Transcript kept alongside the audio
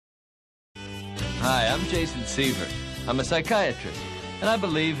Hi, I'm Jason Seaver. I'm a psychiatrist, and I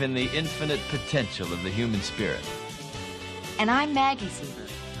believe in the infinite potential of the human spirit. And I'm Maggie Seaver.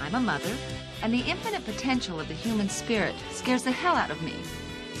 I'm a mother, and the infinite potential of the human spirit scares the hell out of me.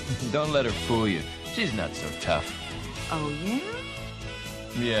 Don't let her fool you. She's not so tough. Oh, yeah?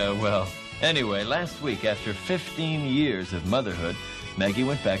 Yeah, well, anyway, last week, after 15 years of motherhood, Maggie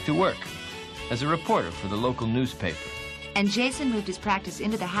went back to work as a reporter for the local newspaper. And Jason moved his practice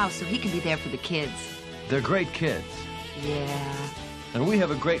into the house so he can be there for the kids. They're great kids. Yeah. And we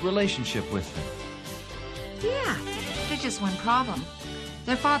have a great relationship with them. Yeah. There's just one problem.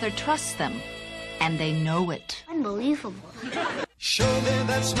 Their father trusts them, and they know it. Unbelievable. Show me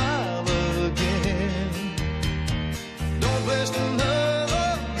that smile again. Don't waste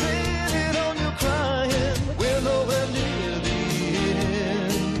another minute on your crying. We're nowhere near the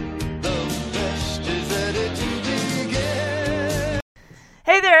end. The best is ready to begin.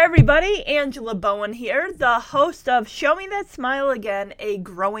 Hey there, everybody. Angela Bowen here, the host of Show Me That Smile Again, a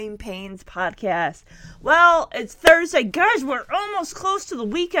Growing Pains podcast. Well, it's Thursday. Guys, we're almost close to the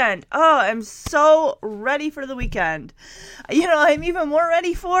weekend. Oh, I'm so ready for the weekend. You know, I'm even more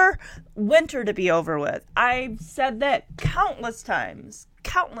ready for winter to be over with. I've said that countless times,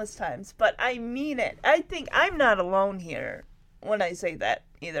 but I mean it. I think I'm not alone here when I say that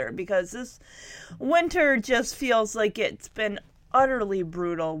either, because this winter just feels like it's been utterly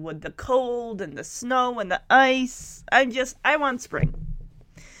brutal with the cold and the snow and the ice. I want spring.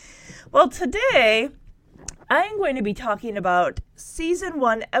 Well, today I'm going to be talking about Season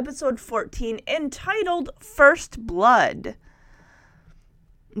 1, Episode 14, entitled First Blood.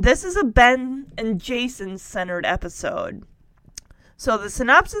 This is a Ben and Jason centered episode. So the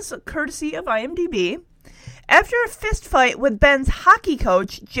synopsis, courtesy of IMDb. After a fistfight with Ben's hockey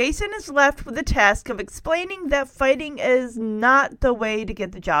coach, Jason is left with the task of explaining that fighting is not the way to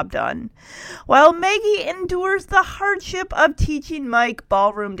get the job done, while Maggie endures the hardship of teaching Mike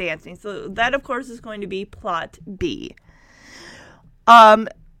ballroom dancing. So that, of course, is going to be plot B. Along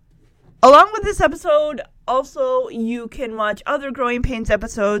with this episode, also, you can watch other Growing Pains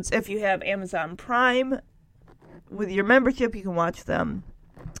episodes. If you have Amazon Prime, with your membership, you can watch them.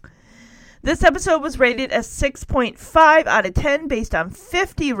 This episode was rated a 6.5 out of 10 based on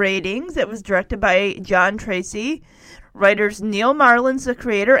 50 ratings. It was directed by John Tracy, writers Neil Marlin's the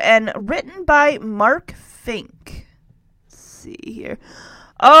creator, and written by Mark Fink. Let's see here.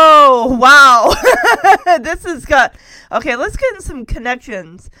 Oh, wow. This has got... Okay, let's get in some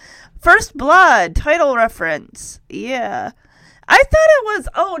connections. First Blood, title reference. Yeah. I thought it was,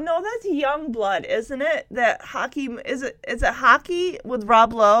 oh no, that's Youngblood, isn't it? That hockey, is it hockey with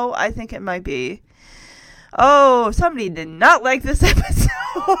Rob Lowe? I think it might be. Oh, somebody did not like this episode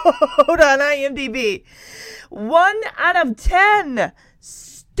on IMDb. 1 out of 10.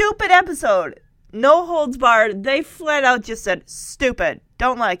 Stupid episode. No holds barred. They flat out just said, stupid.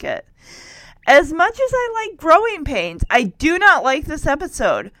 Don't like it. As much as I like Growing Pains, I do not like this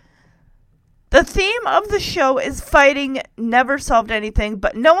episode. The theme of the show is fighting never solved anything,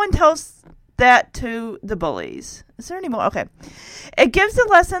 but no one tells that to the bullies. Is there any more? Okay. It gives a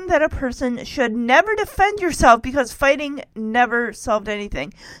lesson that a person should never defend yourself because fighting never solved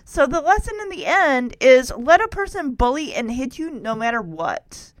anything. So the lesson in the end is let a person bully and hit you no matter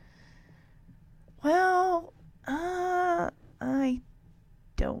what. Well, I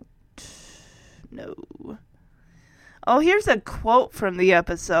don't know. Oh, here's a quote from the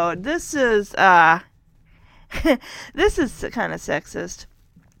episode. This is, this is kind of sexist.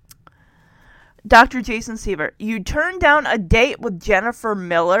 Dr. Jason Seaver, you turned down a date with Jennifer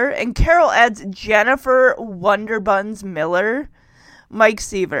Miller, and Carol adds Jennifer Wonderbuns Miller. Mike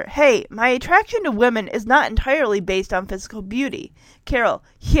Seaver, hey, my attraction to women is not entirely based on physical beauty. Carol,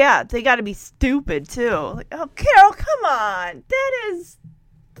 yeah, they gotta be stupid, too. Like, oh, Carol, come on. That is...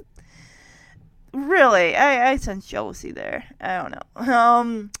 Really, I sense jealousy there. I don't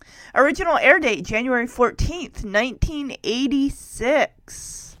know. Original air date, January 14th,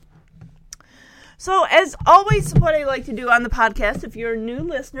 1986. So, as always, what I like to do on the podcast, if you're a new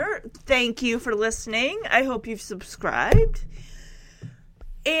listener, thank you for listening. I hope you've subscribed.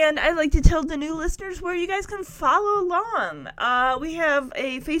 And I like to tell the new listeners where you guys can follow along. We have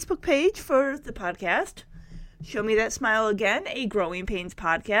a Facebook page for the podcast. Show Me That Smile Again, a Growing Pains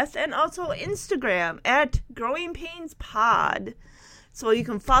podcast, and also Instagram at Growing Pains Pod. So you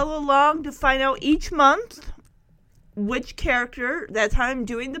can follow along to find out each month which character, that time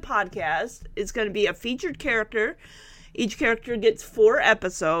doing the podcast, is going to be a featured character. Each character gets 4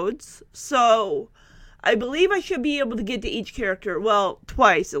 episodes. So I believe I should be able to get to each character, well,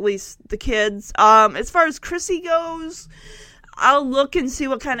 twice, at least the kids. As far as Chrissy goes, I'll look and see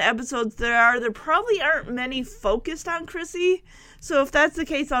what kind of episodes there are. There probably aren't many focused on Chrissy. So if that's the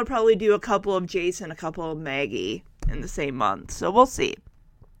case, I'll probably do a couple of Jason, a couple of Maggie in the same month. So we'll see.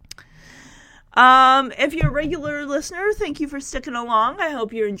 If you're a regular listener, thank you for sticking along. I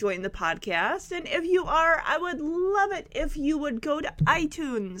hope you're enjoying the podcast. And if you are, I would love it if you would go to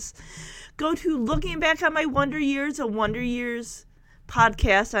iTunes. Go to Looking Back on My Wonder Years, a Wonder Years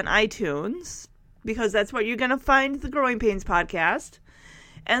podcast on iTunes, because that's where you're going to find the Growing Pains podcast.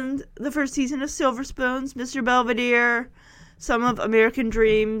 And the first season of Silver Spoons, Mr. Belvedere, some of American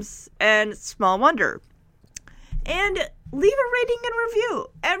Dreams, and Small Wonder. And leave a rating and review.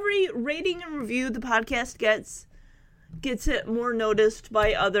 Every rating and review the podcast gets it more noticed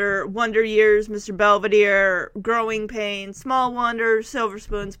by other Wonder Years, Mr. Belvedere, Growing Pains, Small Wonder, Silver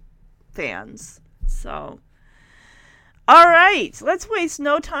Spoons fans. So, all right, let's waste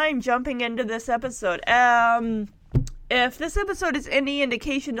no time jumping into this episode. If this episode is any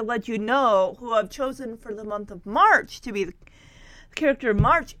indication to let you know who I've chosen for the month of March to be the character of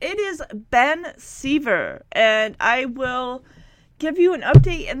March, it is Ben Seaver, and I will give you an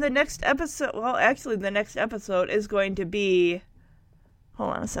update in the next episode. Well, actually, the next episode is going to be,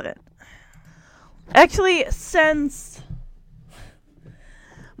 hold on a second. Actually, since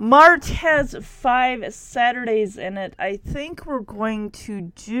March has 5 Saturdays in it, I think we're going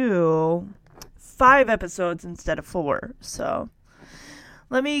to do 5 episodes instead of 4, so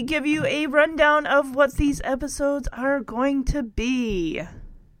let me give you a rundown of what these episodes are going to be.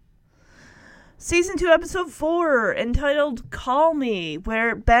 Season 2, Episode 4, entitled Call Me,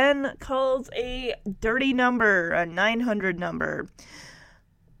 where Ben calls a dirty number, a 900 number.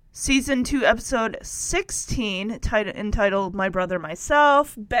 Season 2, Episode 16, entitled My Brother,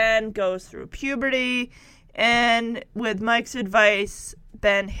 Myself. Ben goes through puberty, and with Mike's advice,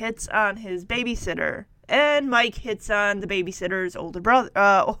 Ben hits on his babysitter. And Mike hits on the babysitter's older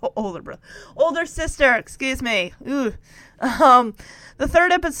sister, excuse me. Ooh. The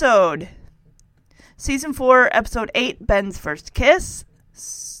third episode, Season 4, Episode 8, Ben's First Kiss.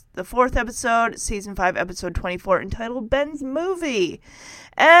 The fourth episode, Season 5, Episode 24, entitled Ben's Movie.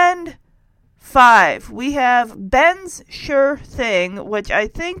 And 5, we have Ben's Sure Thing, which I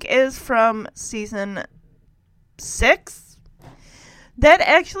think is from Season 6. That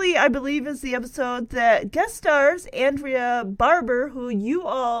actually, I believe, is the episode that guest stars Andrea Barber, who you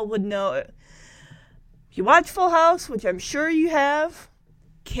all would know. If you watch Full House, which I'm sure you have,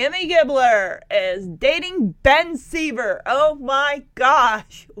 Kimmy Gibbler is dating Ben Seaver. Oh my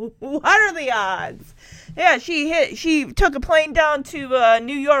gosh. What are the odds? Yeah, she took a plane down to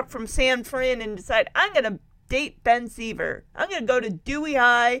New York from San Fran and decided, I'm going to date Ben Seaver. I'm going to go to Dewey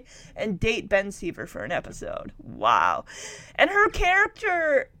High and date Ben Seaver for an episode. Wow. And her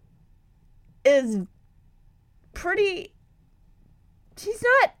character is pretty, she's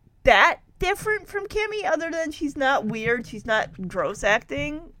not that different from Kimmy, other than she's not weird, she's not gross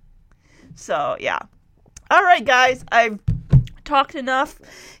acting. So, yeah. Alright, guys, I've talked enough.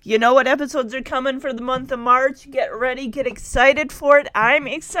 You know what episodes are coming for the month of March. Get ready, get excited for it. I'm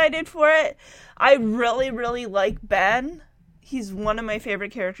excited for it. I really, really like Ben. He's one of my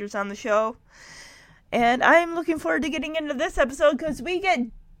favorite characters on the show. And I'm looking forward to getting into this episode because we get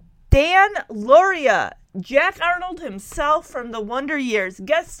Dan Lauria, Jack Arnold himself from the Wonder Years,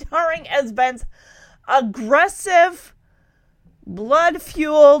 guest starring as Ben's aggressive,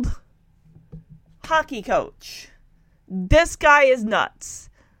 blood-fueled hockey coach. This guy is nuts.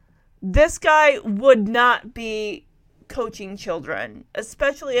 This guy would not be coaching children,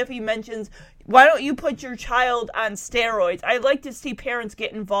 especially if he mentions, why don't you put your child on steroids? I'd like to see parents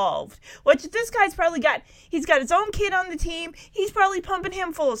get involved. Which this guy's probably got, he's got his own kid on the team. He's probably pumping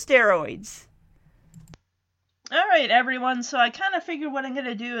him full of steroids. Alright, everyone, so I kind of figured what I'm going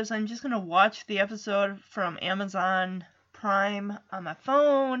to do is I'm just going to watch the episode from Amazon Prime on my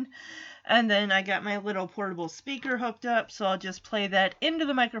phone. And then I got my little portable speaker hooked up, so I'll just play that into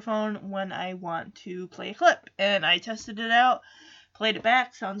the microphone when I want to play a clip. And I tested it out, played it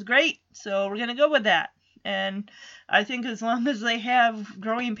back, sounds great, so we're going to go with that. And I think as long as they have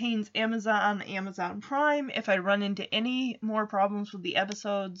Growing Pains on Amazon Prime, if I run into any more problems with the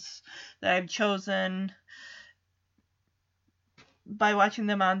episodes that I've chosen by watching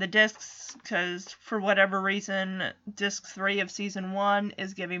them on the discs, because for whatever reason, disc 3 of season 1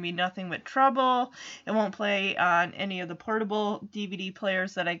 is giving me nothing but trouble. It won't play on any of the portable DVD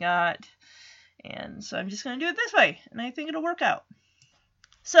players that I got, and so I'm just going to do it this way, and I think it'll work out.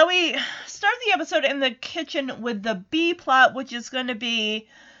 So we start the episode in the kitchen with the B plot, which is going to be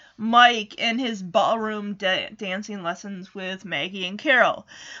Mike in his ballroom dancing lessons with Maggie and Carol.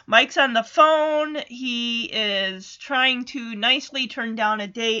 Mike's on the phone. He is trying to nicely turn down a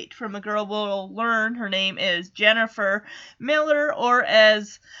date from a girl we'll learn her name is Jennifer Miller, or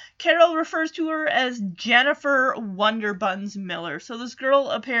as Carol refers to her as Jennifer Wonderbuns Miller. So this girl,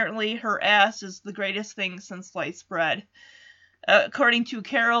 apparently her ass is the greatest thing since sliced bread, according to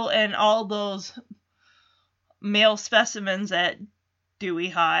Carol and all those male specimens at Dewey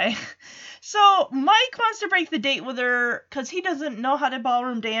High. So Mike wants to break the date with her because he doesn't know how to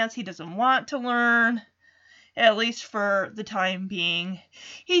ballroom dance. He doesn't want to learn, at least for the time being.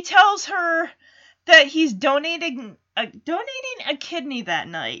 He tells her that he's donating a kidney that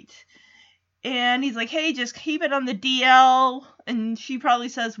night. And he's like, hey, just keep it on the DL. And she probably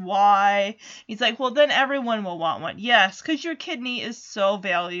says, why? He's like, well, then everyone will want one. Yes, because your kidney is so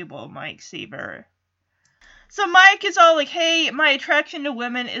valuable, Mike Seaver. So Mike is all like, hey, my attraction to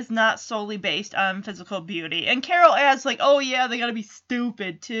women is not solely based on physical beauty. And Carol adds, like, oh yeah, they gotta be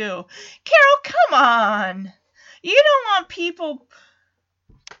stupid too. Carol, come on! You don't want people,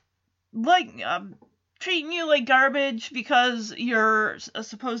 like, treating you like garbage because you're a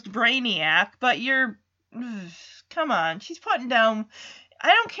supposed brainiac, but you're, come on, she's putting down, I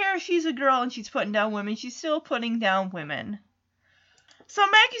don't care if she's a girl and she's putting down women, she's still putting down women. So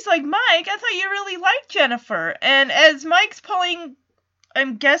Maggie's like, Mike, I thought you really liked Jennifer. And as Mike's pulling,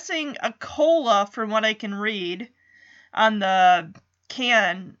 I'm guessing, a cola from what I can read on the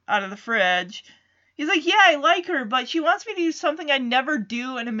can out of the fridge, he's like, yeah, I like her, but she wants me to do something I'd never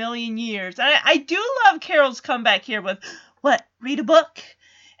do in a million years. And I do love Carol's comeback here with, what, read a book?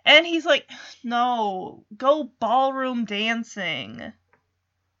 And he's like, no, go ballroom dancing.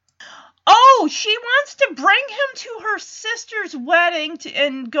 Oh, she wants to bring him to her sister's wedding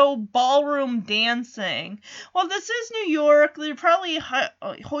and go ballroom dancing. Well, this is New York. They're probably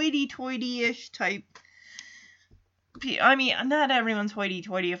hoity-toity-ish type. I mean, not everyone's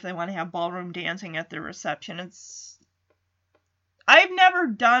hoity-toity if they want to have ballroom dancing at their reception. I've never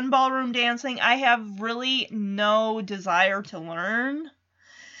done ballroom dancing. I have really no desire to learn.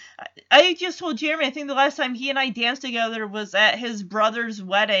 I just told Jeremy, I think the last time he and I danced together was at his brother's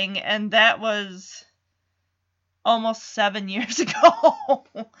wedding, and that was almost 7 years ago.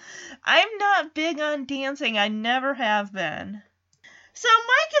 I'm not big on dancing. I never have been. So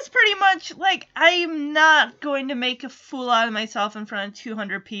Mike is pretty much like, I'm not going to make a fool out of myself in front of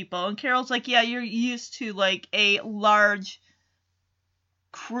 200 people. And Carol's like, yeah, you're used to like a large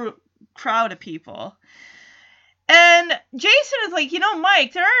crowd of people. And Jason is like,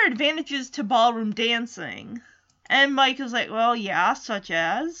 Mike, there are advantages to ballroom dancing. And Mike is like, well, yeah, such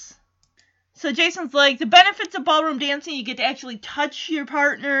as. So Jason's like, the benefits of ballroom dancing, you get to actually touch your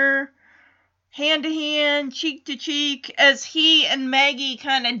partner, hand to hand, cheek to cheek, as he and Maggie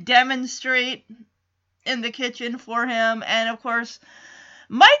kind of demonstrate in the kitchen for him. And of course,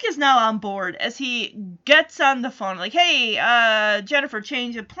 Mike is now on board as he gets on the phone like, hey, Jennifer,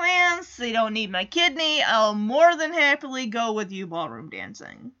 change of plans. They don't need my kidney. I'll more than happily go with you ballroom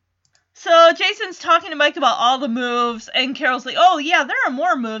dancing. So Jason's talking to Mike about all the moves, and Carol's like, oh yeah, there are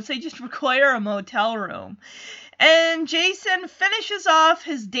more moves. They just require a motel room. And Jason finishes off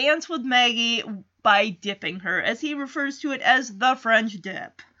his dance with Maggie by dipping her, as he refers to it as the French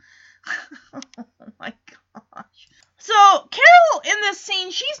dip. Oh my gosh. So, Carol, in this scene,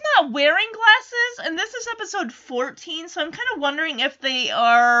 she's not wearing glasses, and this is episode 14, so I'm kind of wondering if they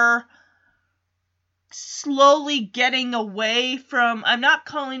are slowly getting away from, I'm not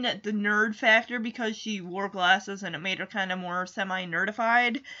calling it the nerd factor because she wore glasses and it made her kind of more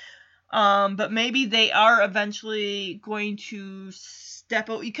semi-nerdified, but maybe they are eventually going to step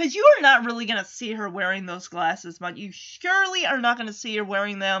out, because you are not really going to see her wearing those glasses, but you surely are not going to see her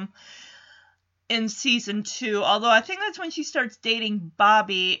wearing them in season 2, although I think that's when she starts dating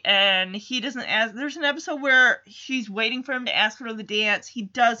Bobby, and he doesn't ask. There's an episode where she's waiting for him to ask her to the dance. He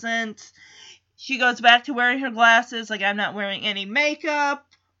doesn't. She goes back to wearing her glasses, like, I'm not wearing any makeup,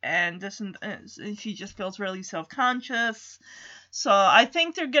 and she just feels really self-conscious. So I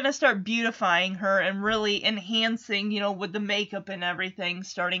think they're gonna start beautifying her and really enhancing, with the makeup and everything,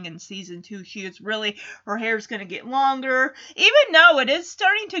 starting in season 2. Her hair's gonna get longer. Even now, it is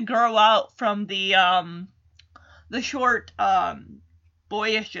starting to grow out from the short,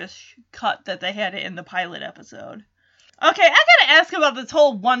 boyish cut that they had in the pilot episode. Okay, I gotta ask about this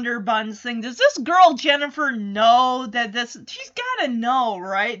whole Wonder Buns thing. Does this girl, Jennifer, know that she's gotta know,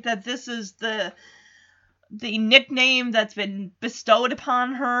 right? That this is the nickname that's been bestowed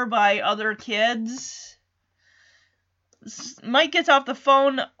upon her by other kids. Mike gets off the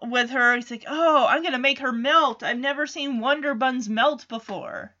phone with her. He's like, oh, I'm going to make her melt. I've never seen Wonder Buns melt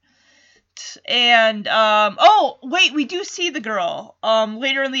before. out, and, oh, wait, we do see the girl,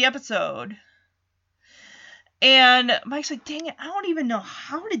 later in the episode. And Mike's like, dang it, I don't even know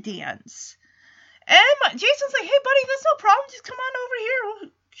how to dance. And Jason's like, hey, buddy, that's no problem. Just come on over here. We'll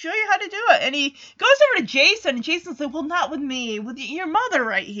show you how to do it. And he goes over to Jason, and Jason's like, well, not with me, with your mother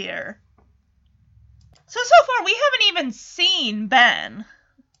right here. So far, we haven't even seen Ben.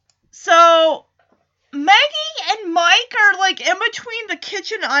 So Maggie and Mike are, like, in between the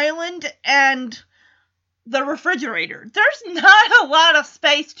kitchen island and the refrigerator. There's not a lot of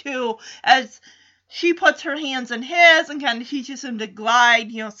space, too, as she puts her hands in his and kind of teaches him to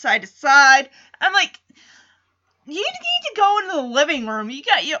glide, side to side. I'm like, you need to go into the living room.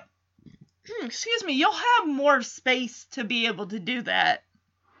 Excuse me, you'll have more space to be able to do that.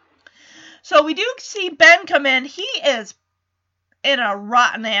 So we do see Ben come in. He is in a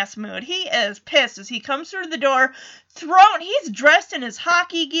rotten ass mood. He is pissed as he comes through the door. He's dressed in his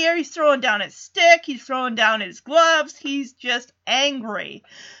hockey gear. He's throwing down his stick. He's throwing down his gloves. He's just angry.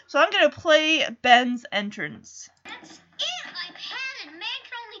 So I'm going to play Ben's entrance. That's it. I've had it. Man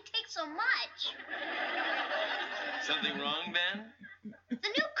can only take so much. Something wrong, Ben? The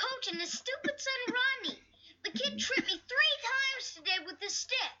new coach and his stupid son Rodney. The kid tripped me 3 times today with his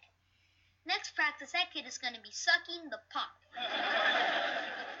stick. Next practice, that kid is going to be sucking the puck.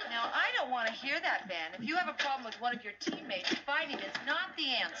 Now, I don't want to hear that, Ben. If you have a problem with one of your teammates, fighting is not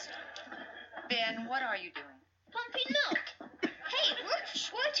the answer. Ben, what are you doing? Pumping milk. Hey, look,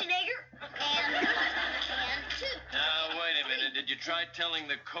 Schwarzenegger. And can too. Now, wait a minute. Did you try telling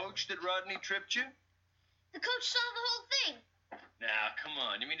the coach that Rodney tripped you? The coach saw the whole thing. Now, come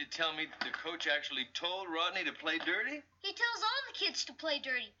on. You mean to tell me that the coach actually told Rodney to play dirty? He tells all the kids to play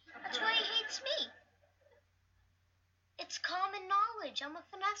dirty. That's why he hates me. It's common knowledge. I'm a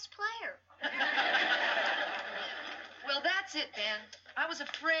finesse player. Well, that's it, Ben. I was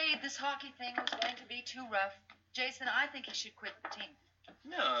afraid this hockey thing was going to be too rough. Jason, I think he should quit the team.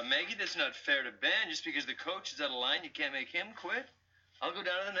 No, Maggie, that's not fair to Ben. Just because the coach is out of line, you can't make him quit. I'll go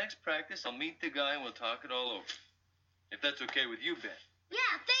down to the next practice. I'll meet the guy, and we'll talk it all over. If that's okay with you, Ben. Yeah,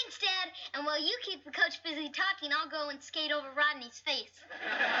 thanks, Dad. And while you keep the coach busy talking, I'll go and skate over Rodney's face.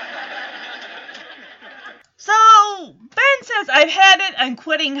 So, Ben says, I've had it. I'm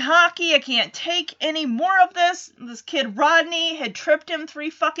quitting hockey. I can't take any more of this. This kid, Rodney, had tripped him 3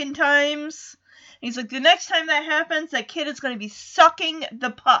 fucking times. He's like, the next time that happens, that kid is going to be sucking the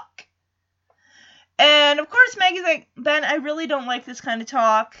puck. And, of course, Maggie's like, Ben, I really don't like this kind of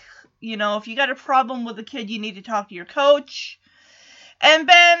talk. If you got a problem with a kid, you need to talk to your coach. And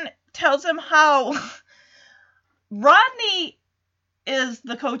Ben tells him how Rodney is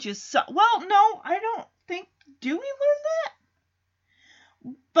the coach's son. Well, no, I don't think. Do we learn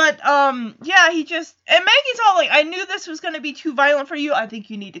that? But, yeah, he just. And Maggie's all like, I knew this was going to be too violent for you. I think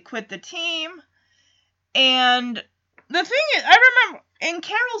you need to quit the team. And the thing is, I remember in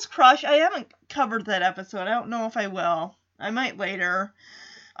Carol's Crush, I haven't covered that episode. I don't know if I will. I might later.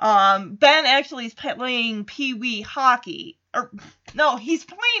 Ben actually is playing Pee-wee hockey. No, he's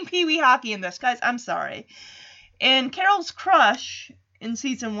playing Pee-wee hockey in this, guys. I'm sorry. In Carol's Crush, in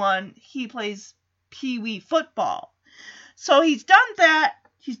season 1, he plays Pee-wee football. So he's done that.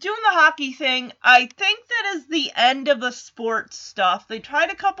 He's doing the hockey thing. I think that is the end of the sports stuff. They tried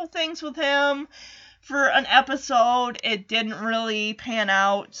a couple things with him for an episode. It didn't really pan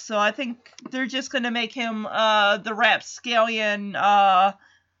out. So I think they're just going to make him the rapscallion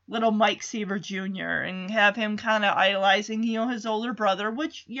little Mike Seaver Jr. and have him kind of idolizing, his older brother,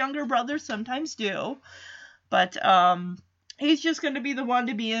 which younger brothers sometimes do. But he's just going to be the one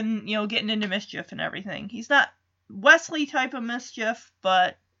to be in, getting into mischief and everything. He's not Wesley type of mischief,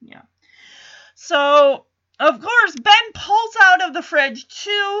 but yeah. So, of course, Ben pulls out of the fridge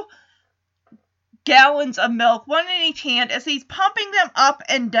 2 gallons of milk, one in each hand, as he's pumping them up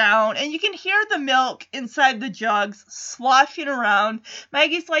and down, and you can hear the milk inside the jugs sloshing around.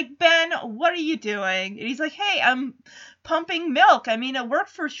 Maggie's like, Ben, what are you doing? And he's like, hey, I'm pumping milk. I mean, it worked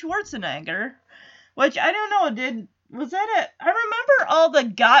for Schwarzenegger, which I don't know, was that it? I remember all the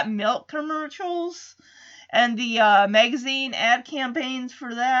Got Milk commercials and the magazine ad campaigns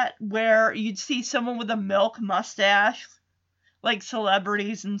for that, where you'd see someone with a milk mustache, like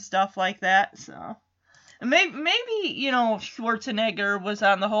celebrities and stuff like that. So maybe Schwarzenegger was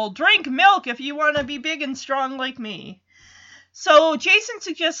on the whole drink milk if you want to be big and strong like me. So Jason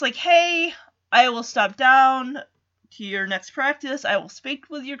suggests, like, hey, I will stop down to your next practice. I will speak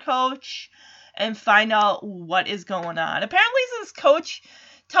with your coach and find out what is going on. Apparently this coach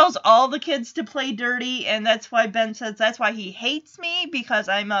tells all the kids to play dirty, and that's why Ben says that's why he hates me, because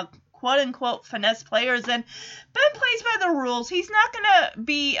I'm a quote-unquote finesse players, and Ben plays by the rules. He's not going to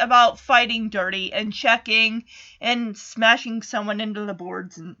be about fighting dirty and checking and smashing someone into the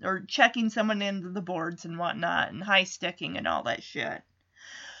boards or checking someone into the boards and whatnot and high-sticking and all that shit.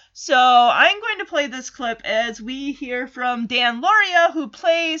 So I'm going to play this clip as we hear from Dan Lauria, who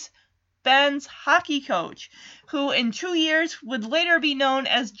plays Ben's hockey coach, who in 2 years would later be known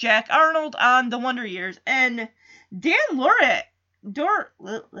as Jack Arnold on The Wonder Years. And Dan Lauria,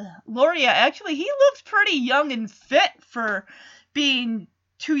 actually, he looks pretty young and fit for being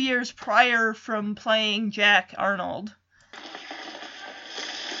 2 years prior from playing Jack Arnold.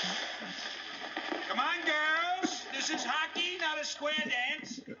 Come on, girls. This is hockey, not a square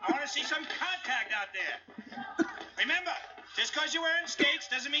dance. I want to see some contact out there. Remember, just because you're wearing skates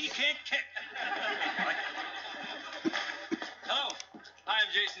doesn't mean you can't kick. Hello. Hi, I'm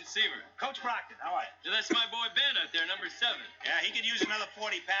Jason Seaver. Coach Brockton, how are you? Yeah, that's my boy Ben out there, number 7. Yeah, he could use another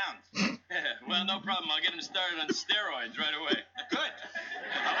 40 pounds. Well, no problem. I'll get him started on steroids right away. Good.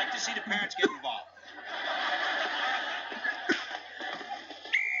 I like to see the parents get involved.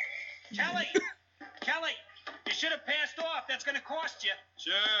 Kelly, you should have passed off. That's going to cost you.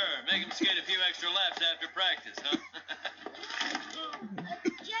 Sure. Make him skate a few extra laps after practice, huh?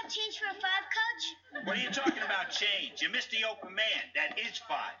 Do you have change for a 5, Coach? What are you talking about, change? You missed the open man. That is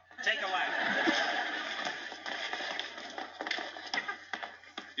 5. Take a lap.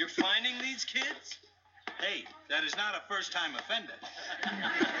 You're finding these kids? Hey, that is not a first-time offender.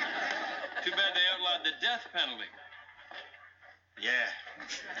 Too bad they outlawed the death penalty. Yeah.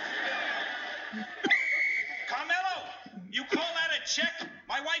 Carmelo, you call that a check?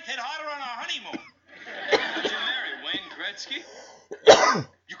 My wife hit harder on our honeymoon. Who'd you marry, Wayne Gretzky?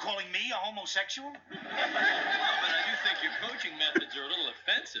 You calling me a homosexual? Well, but I do think your coaching methods are a little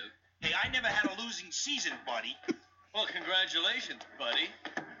offensive. Hey, I never had a losing season, buddy. Well, congratulations, buddy.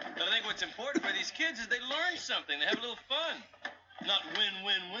 But I think what's important for these kids is they learn something. They have a little fun. Not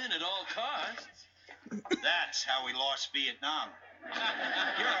win-win-win at all costs. That's how we lost Vietnam.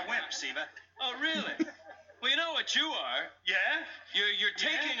 You're a wimp, Seaver. Oh, really? Well, you know what you are. Yeah? You're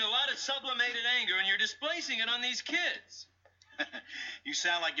taking a lot of sublimated anger and you're displacing it on these kids. You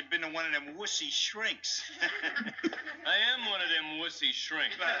sound like you've been to one of them wussy shrinks. I am one of them wussy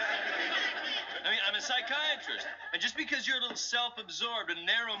shrinks. I mean, I'm a psychiatrist. And just because you're a little self-absorbed and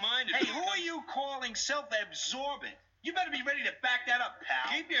narrow-minded... Hey, who are you calling self-absorbent? You better be ready to back that up,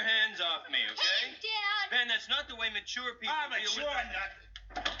 pal. Keep your hands off me, okay? Hey, Dad. Ben, that's not the way mature people I'm a deal sure with...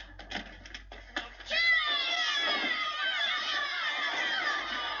 nut.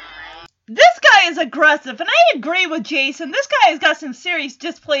 This guy is aggressive, and I agree with Jason. This guy has got some serious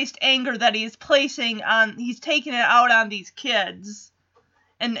displaced anger that he's taking it out on these kids.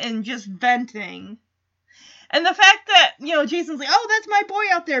 And just venting. And the fact that, Jason's like, oh, that's my boy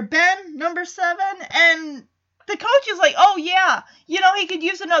out there, Ben, number 7. And the coach is like, oh, yeah, he could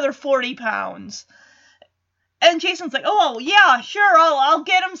use another 40 pounds. And Jason's like, oh, yeah, sure, I'll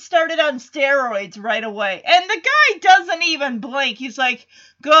get him started on steroids right away. And the guy doesn't even blink. He's like,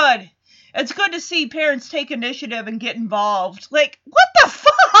 good. It's good to see parents take initiative and get involved. Like, what the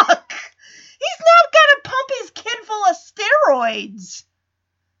fuck? He's not gonna pump his kid full of steroids.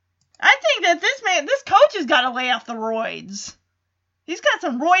 I think that this coach has got to lay off the roids. He's got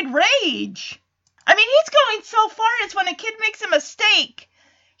some roid rage. I mean, he's going so far as when a kid makes a mistake,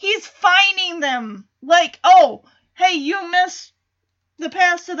 he's fining them. Like, oh, hey, you missed the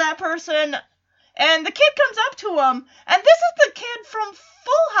pass to that person. And the kid comes up to him, and this is the kid from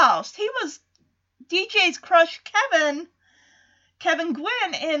Full House. He was DJ's crush, Kevin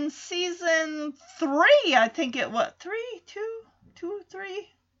Gwynn, in season 3, I think it was. 3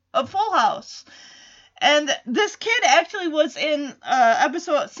 of Full House. And this kid actually was in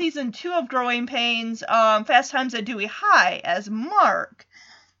season 2 of Growing Pains, Fast Times at Dewey High, as Mark.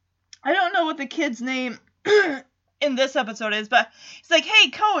 I don't know what the kid's name in this episode is, but he's like,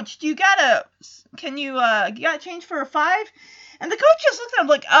 hey, coach, you got change for a 5? And the coach just looks at him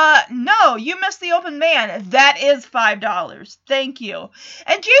like, no, you missed the open man. That is $5. Thank you.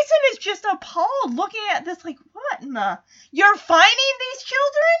 And Jason is just appalled looking at this like, what in the... You're fining these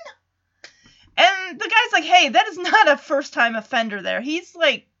children? And the guy's like, hey, that is not a first-time offender there. He's,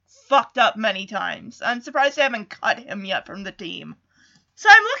 like, fucked up many times. I'm surprised they haven't cut him yet from the team. So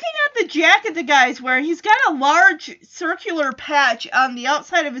I'm looking at the jacket the guy's wearing. He's got a large circular patch on the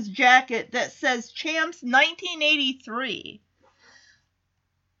outside of his jacket that says Champs 1983.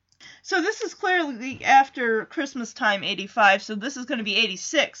 So this is clearly after Christmas time, 85, so this is going to be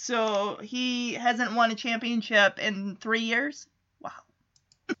 86. So he hasn't won a championship in 3 years? Wow.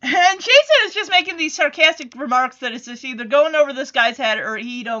 And Jason is just making these sarcastic remarks that it's just either going over this guy's head or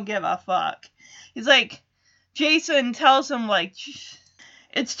he don't give a fuck. He's like, Jason tells him, like,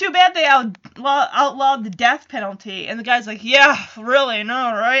 it's too bad they outlawed the death penalty. And the guy's like, yeah, really,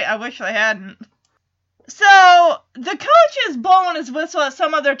 no, right? I wish they hadn't. So, the coach is blowing his whistle at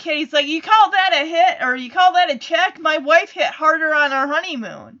some other kid. He's like, you call that a hit, or you call that a check? My wife hit harder on our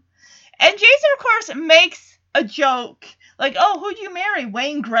honeymoon. And Jason, of course, makes a joke. Like, oh, who'd you marry,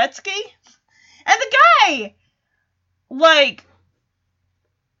 Wayne Gretzky? And the guy, like,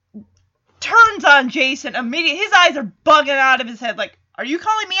 turns on Jason immediately. His eyes are bugging out of his head. Like, are you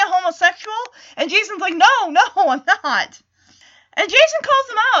calling me a homosexual? And Jason's like, no, I'm not. And Jason calls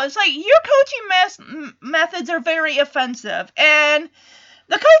him out. It's like, your coaching methods are very offensive. And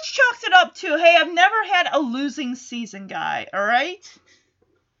the coach chalks it up to, hey, I've never had a losing season guy, all right?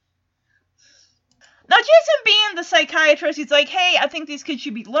 Now, Jason being the psychiatrist, he's like, hey, I think these kids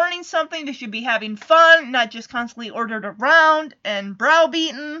should be learning something. They should be having fun, not just constantly ordered around and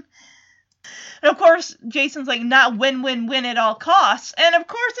browbeaten. And, of course, Jason's like, not win-win-win at all costs. And, of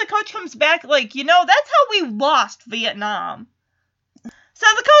course, the coach comes back like, that's how we lost Vietnam. So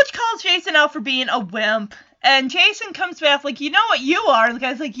the coach calls Jason out for being a wimp. And Jason comes back like, you know what you are? And the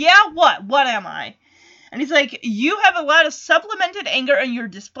guy's like, yeah, what? What am I? And he's like, you have a lot of supplemented anger and you're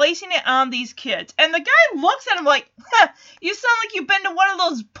displacing it on these kids. And the guy looks at him like, you sound like you've been to one of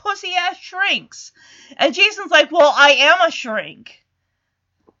those pussy-ass shrinks. And Jason's like, well, I am a shrink.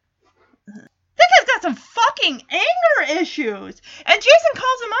 That guy's got some fucking anger issues. And Jason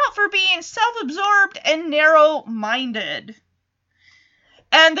calls him out for being self-absorbed and narrow-minded.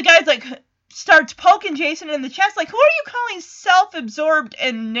 And the guy's like, starts poking Jason in the chest, like, who are you calling self-absorbed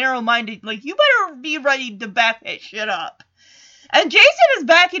and narrow-minded? Like, you better be ready to back that shit up. And Jason is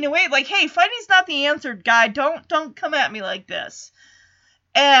backing away, like, hey, fighting's not the answer, guy. Don't come at me like this.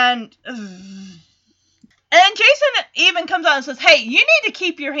 And Jason even comes out and says, hey, you need to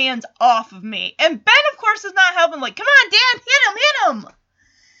keep your hands off of me. And Ben, of course, is not helping, like, come on, Dad, hit him.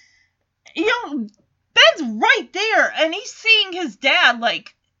 Ben's right there, and he's seeing his dad,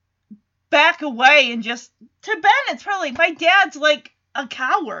 like, back away, and just, to Ben, it's probably like, my dad's like a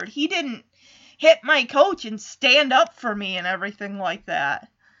coward. He didn't hit my coach and stand up for me and everything like that.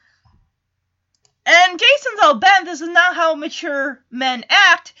 And Jason's all bent. This is not how mature men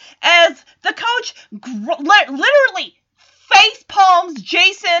act, as the coach literally face palms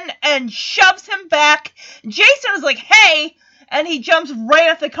Jason and shoves him back. Jason is like, hey, and he jumps right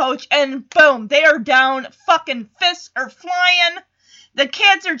at the coach, and boom, they are down. Fucking fists are flying. The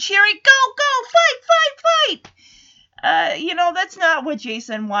kids are cheering, go, fight. That's not what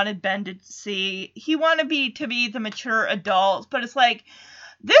Jason wanted Ben to see. He wanted to be the mature adult, but it's like,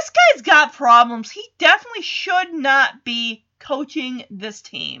 this guy's got problems. He definitely should not be coaching this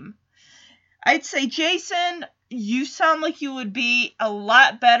team. I'd say, Jason, you sound like you would be a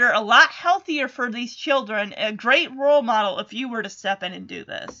lot better, a lot healthier for these children, a great role model if you were to step in and do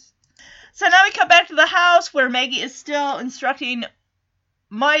this. So now we come back to the house where Maggie is still instructing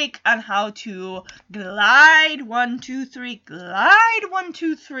Mike on how to glide 1, 2, 3, glide 1,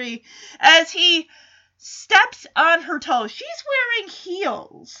 2, 3, as he steps on her toes. She's wearing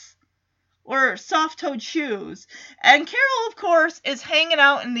heels or soft-toed shoes, and Carol, of course, is hanging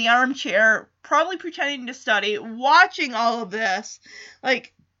out in the armchair, probably pretending to study, watching all of this,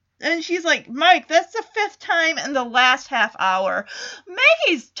 and she's like, Mike, that's the 5th time in the last half hour.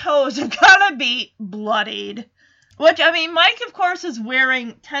 Maggie's toes are gonna be bloodied. Which, Mike, of course, is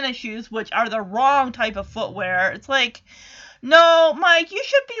wearing tennis shoes, which are the wrong type of footwear. It's like, no, Mike, you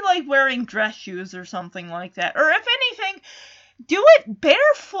should be, wearing dress shoes or something like that. Or, if anything, do it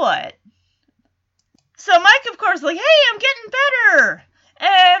barefoot. So Mike, of course, hey, I'm getting better.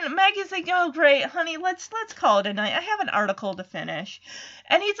 And Maggie's like, oh, great, honey, let's call it a night. I have an article to finish.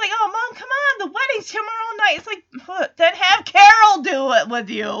 And he's like, oh, Mom, come on, the wedding's tomorrow night. It's like, then have Carol do it with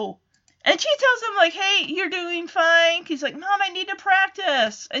you. And she tells him, hey, you're doing fine. He's like, Mom, I need to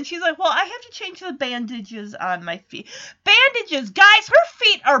practice. And she's like, well, I have to change the bandages on my feet. Bandages? Guys, her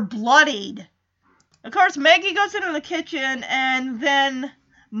feet are bloodied. Of course, Maggie goes into the kitchen, and then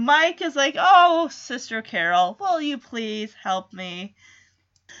Mike is like, oh, Sister Carol, will you please help me?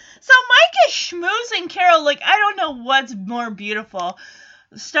 So Mike is schmoozing Carol I don't know what's more beautiful.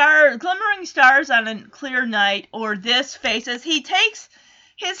 Glimmering stars on a clear night, or this face, as he takes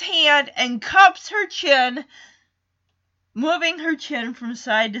his hand and cups her chin, moving her chin from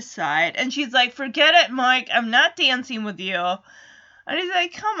side to side. And she's like, forget it, Mike, I'm not dancing with you. And he's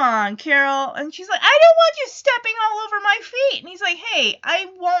like, come on, Carol. And she's like, I don't want you stepping all over my feet. And he's like, hey, I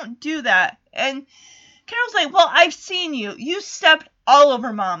won't do that. And Carol's like, well, I've seen you. You stepped all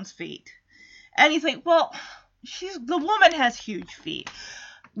over Mom's feet. And he's like, well, the woman has huge feet.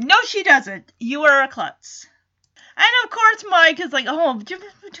 No, she doesn't. You are a klutz. And of course Mike is like, oh,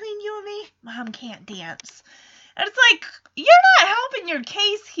 between you and me, Mom can't dance. And it's like, you're not helping your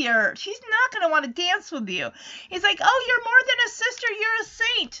case here. She's not going to want to dance with you. He's like, oh, you're more than a sister. You're a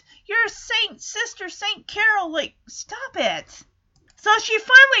saint. You're a saint, Sister St. Carol. Like, stop it. So she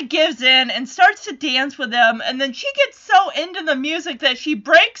finally gives in and starts to dance with him. And then she gets so into the music that she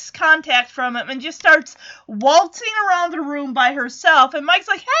breaks contact from him and just starts waltzing around the room by herself. And Mike's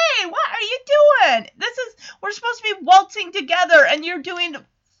like, hey, what are you doing? We're supposed to be waltzing together and you're doing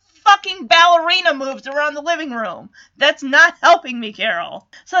fucking ballerina moves around the living room. That's not helping me, Carol.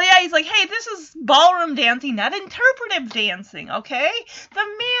 So yeah, he's like, hey, this is ballroom dancing, not interpretive dancing, okay? The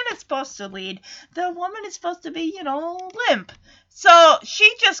man is supposed to lead. The woman is supposed to be, limp. So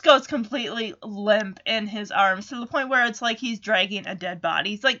she just goes completely limp in his arms to the point where it's like he's dragging a dead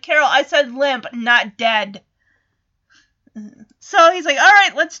body. He's like, Carol, I said limp, not dead. So he's like, all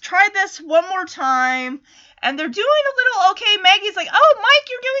right, let's try this one more time. And they're doing a little okay. Maggie's like, oh, Mike,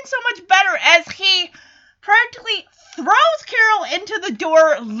 you're doing so much better, as he practically throws Carol into the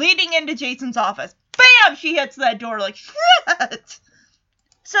door leading into Jason's office. Bam! She hits that door like, shit!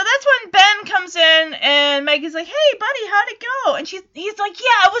 So that's when Ben comes in, and Maggie's like, hey, buddy, how'd it go? And he's like,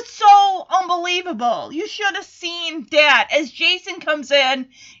 yeah, it was so unbelievable. You should have seen Dad. As Jason comes in,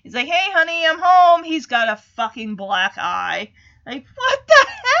 he's like, hey, honey, I'm home. He's got a fucking black eye. Like, what the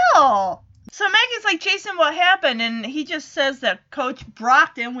hell? So Maggie's like, Jason, what happened? And he just says that Coach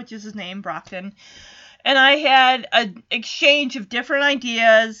Brockton, which is his name, Brockton, and I had an exchange of different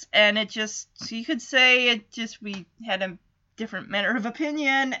ideas, and you could say we had a different manner of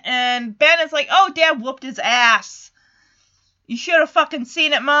opinion, and Ben is like, oh, Dad whooped his ass. You should have fucking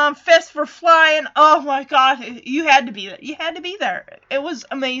seen it, Mom. Fists were flying. Oh my God, you had to be there. You had to be there. It was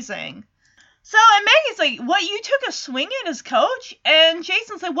amazing. So, and Maggie's like, what, you took a swing at his coach? And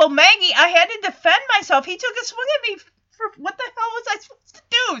Jason's like, well, Maggie, I had to defend myself. He took a swing at me for, what the hell was I supposed to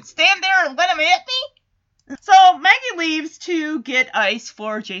do? Stand there and let him hit me? So, Maggie leaves to get ice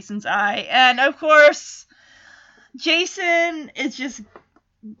for Jason's eye. And, of course, Jason is just,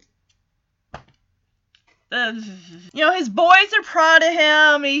 his boys are proud of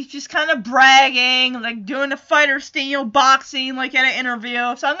him. He's just kind of bragging, like doing a fighter style boxing, like at an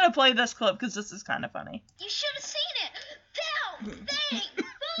interview. So I'm going to play this clip because this is kind of funny. You should have seen it. Pow! Bang!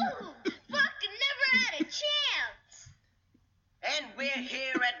 Boom! Fucking never had a chance. And we're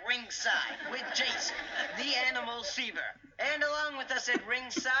here at ringside with Jason, the animal Seaver. And along with us at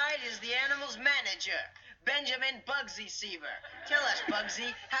ringside is the animal's manager, Benjamin Bugsy Seaver. Tell us,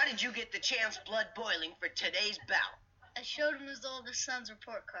 Bugsy, how did you get the champ's blood boiling for today's bout? I showed him his oldest son's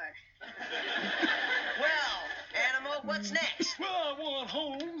report card. Well, Animal, what's next? Well, I want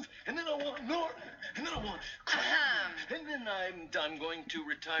Holmes, and then I want Norton, and then I want Kraft, and then I'm going to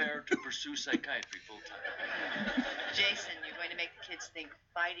retire to pursue psychiatry full-time. Jason, you're going to make the kids think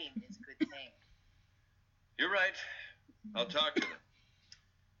fighting is a good thing. You're right. I'll talk to them.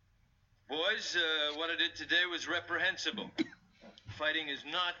 Boys, what I did today was reprehensible. Fighting is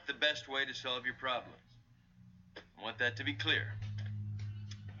not the best way to solve your problems. I want that to be clear.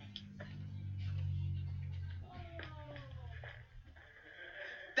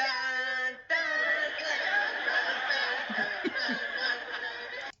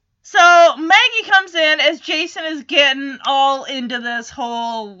 So Maggie comes in as Jason is getting all into this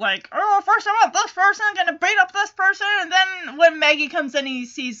whole, like, oh, first I want this person, I'm gonna beat up this person, and then when Maggie comes in and he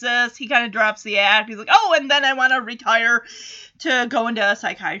sees this, he kind of drops the act. He's like, oh, and then I want to retire to go into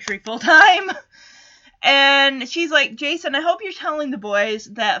psychiatry full time. And she's like, Jason, I hope you're telling the boys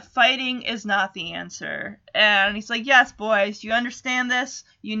that fighting is not the answer. And he's like, yes, boys, you understand this?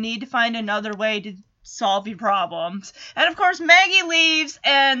 You need to find another way to solve your problems. And of course Maggie leaves,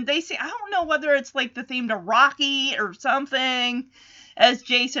 and they see, I don't know whether it's like the theme to Rocky or something, as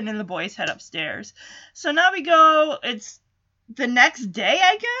Jason and the boys head upstairs. So now we go, it's the next day,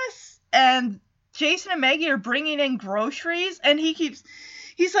 I guess, and Jason and Maggie are bringing in groceries, and he's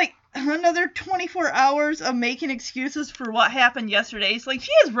like, another 24 hours of making excuses for what happened yesterday. It's like,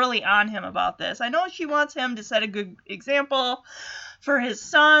 she is really on him about this. I know she wants him to set a good example for his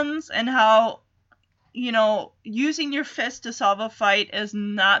sons, and how, you know, using your fist to solve a fight is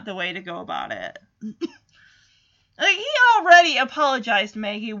not the way to go about it. Like, he already apologized,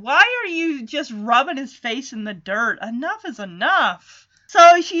 Maggie. Why are you just rubbing his face in the dirt? Enough is enough.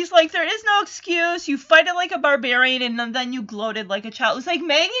 So she's like, there is no excuse. You fight it like a barbarian, and then you gloated like a child. It's like,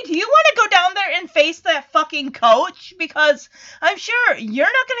 Maggie, do you want to go down there and face that fucking coach? Because I'm sure you're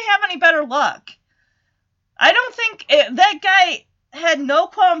not going to have any better luck. I don't think that guy had no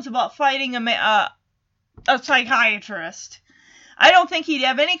qualms about fighting a psychiatrist. I don't think he'd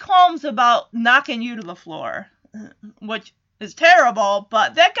have any qualms about knocking you to the floor, which is terrible,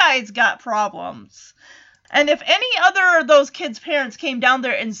 but that guy's got problems. And if any other of those kids' parents came down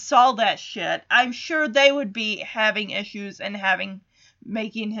there and saw that shit, I'm sure they would be having issues and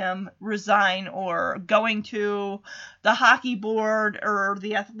making him resign or going to the hockey board or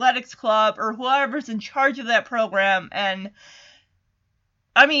the athletics club or whoever's in charge of that program. And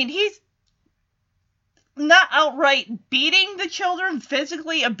I mean, he's not outright beating the children,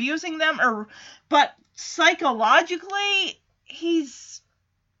 physically abusing them, but psychologically he's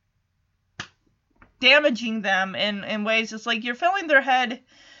damaging them in ways. It's like you're filling their head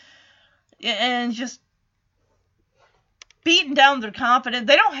and just beating down their confidence.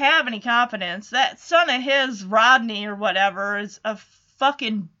 They don't have any confidence. That son of his, Rodney or whatever, is a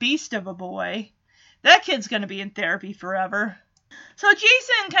fucking beast of a boy. That kid's gonna be in therapy forever. So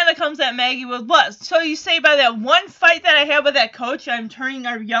Jason kind of comes at Maggie with, what? So you say by that one fight that I had with that coach, I'm turning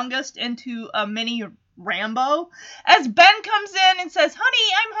our youngest into a mini Rambo? As Ben comes in and says,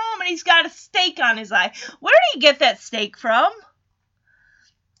 honey, I'm home, and he's got a steak on his eye. Where did he get that steak from?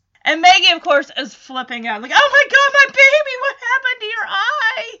 And Maggie, of course, is flipping out, like, oh my god, my baby, what happened to your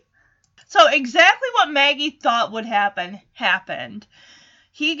eye? So exactly what Maggie thought would happen, happened.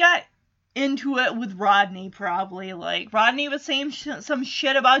 He got into it with Rodney, probably. Like, Rodney was saying some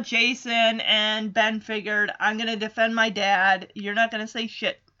shit about Jason, and Ben figured, I'm gonna defend my dad. You're not gonna say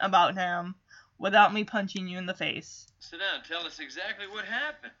shit about him without me punching you in the face. Sit down, tell us exactly what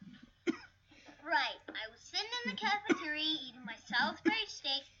happened. Right, I was sitting in the cafeteria eating my Salisbury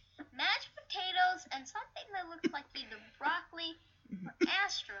steak, mashed potatoes, and something that looked like either broccoli or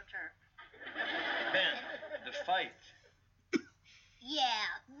astroturf. Ben, the fight. Yeah,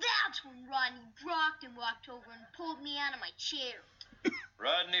 that's when Rodney Brockton walked over and pulled me out of my chair.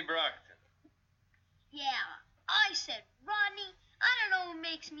 Rodney Brockton. Yeah, I said, Rodney, I don't know what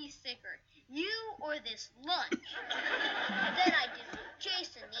makes me sicker, you or this lunch. Then I did what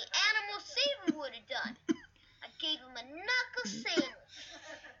Jason, the animal saver, would have done. I gave him a knuckle sandwich.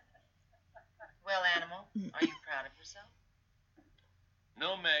 Well, Animal, are you proud of yourself?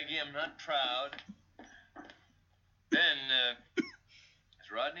 No, Maggie, I'm not proud. Ben, is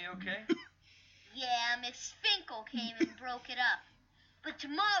Rodney okay? Yeah, Miss Finkel came and broke it up. But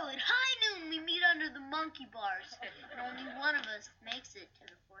tomorrow at high noon we meet under the monkey bars. And only one of us makes it to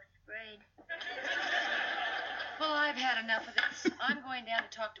the 4th grade. Well, I've had enough of this. I'm going down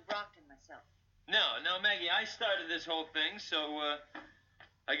to talk to Brockton myself. No, Maggie, I started this whole thing, so,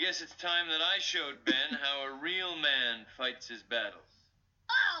 I guess it's time that I showed Ben how a real man fights his battles.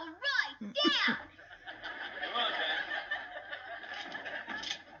 All right, down! Come on, Ben.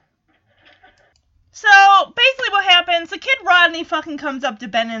 So, basically what happens, the kid Rodney fucking comes up to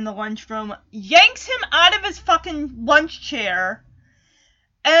Ben in the lunchroom, yanks him out of his fucking lunch chair,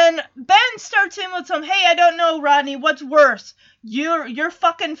 and Ben starts in with some, hey, I don't know, Rodney, what's worse, your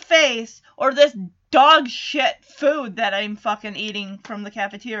fucking face, or this dog shit food that I'm fucking eating from the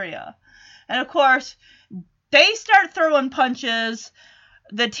cafeteria? And of course, they start throwing punches,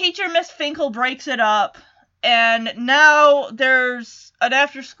 the teacher, Miss Finkel, breaks it up, and now there's an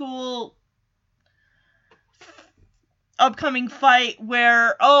after-school upcoming fight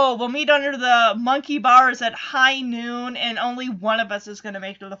where, we'll meet under the monkey bars at high noon, and only one of us is going to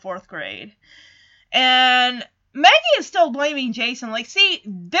make it to the 4th grade. And Maggie is still blaming Jason, like, see,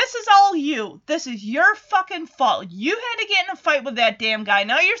 this is all you. This is your fucking fault. You had to get in a fight with that damn guy.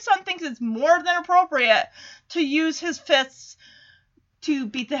 Now your son thinks it's more than appropriate to use his fists to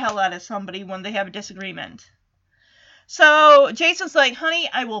beat the hell out of somebody when they have a disagreement. So Jason's like, honey,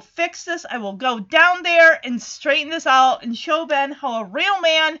 I will fix this. I will go down there and straighten this out and show Ben how a real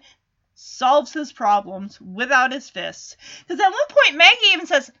man solves his problems without his fists. Because at one point, Maggie even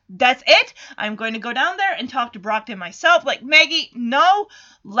says, that's it. I'm going to go down there and talk to Brockton myself. Like, Maggie, no,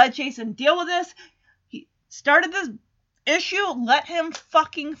 let Jason deal with this. He started this issue. Let him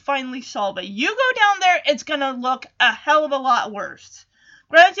fucking finally solve it. You go down there, it's going to look a hell of a lot worse.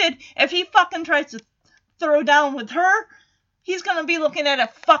 Granted, if he fucking tries to throw down with her, he's gonna be looking at a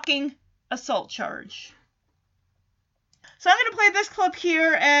fucking assault charge. So I'm gonna play this clip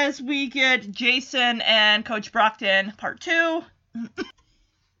here as we get Jason and Coach Brockton part 2.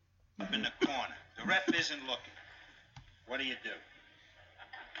 Up in the corner. The ref isn't looking. What do you do?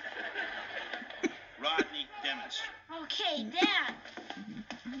 Rodney, demonstrate. Okay, Dad.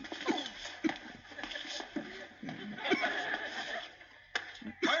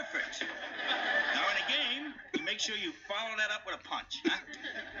 Perfect. Now in a game, you make sure you follow that up with a punch, huh?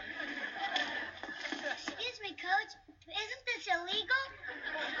 Excuse me, Coach. Isn't this illegal?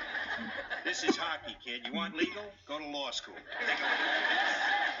 This is hockey, kid. You want legal? Go to law school.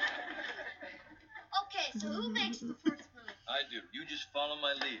 Okay, so who makes the first move? I do. You just follow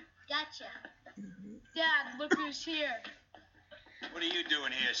my lead. Gotcha. Dad, look who's here. What are you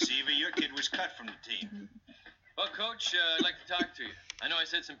doing here, Seaver? Your kid was cut from the team. Well, Coach, I'd like to talk to you. I know I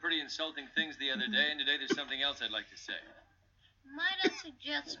said some pretty insulting things the other day, and today there's something else I'd like to say. Might I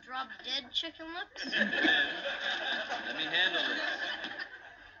suggest drop dead chicken lips? Let me handle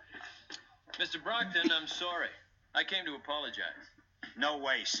this. Mr. Brockton, I'm sorry. I came to apologize. No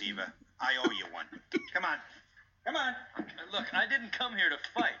way, Seaver. I owe you one. Come on. Come on. Look, I didn't come here to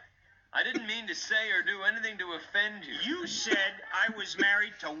fight. I didn't mean to say or do anything to offend you. You said I was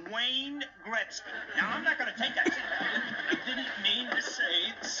married to Wayne Gretzky. Now, I'm not going to take that. I didn't mean to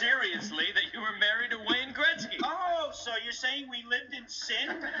say, seriously, that you were married to Wayne Gretzky. Oh, so you're saying we lived in sin?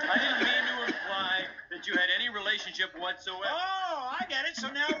 I didn't mean to imply that you had any relationship whatsoever. Oh, I get it.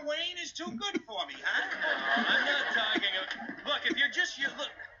 So now Wayne is too good for me, huh? I'm not talking of... Look, if you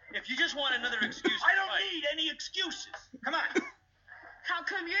just want another excuse I to don't fight... need any excuses. Come on. How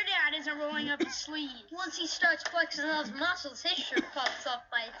come your dad isn't rolling up his sleeves? Once he starts flexing those muscles, his shirt pops off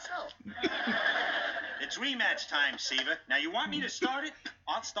by itself. It's rematch time, Seaver. Now, you want me to start it?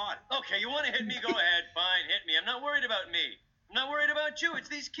 I'll start it. Okay, you want to hit me? Go ahead. Fine, hit me. I'm not worried about me. I'm not worried about you. It's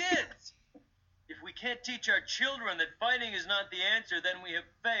these kids. If we can't teach our children that fighting is not the answer, then we have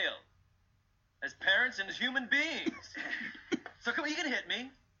failed. As parents and as human beings. So come on, you can hit me.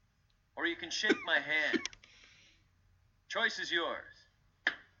 Or you can shake my hand. Choice is yours.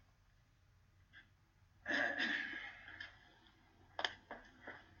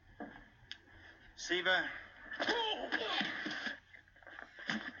 Seaver. Now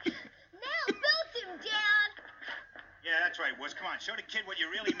belt him, Dad. Yeah, that's right, Woods. Come on, show the kid what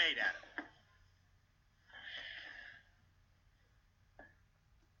you're really made out of.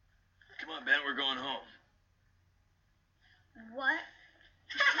 Come on, Ben, we're going home. What?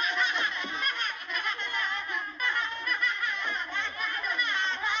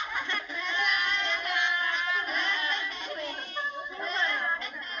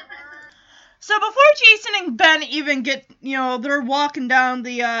 So before Jason and Ben even get, they're walking down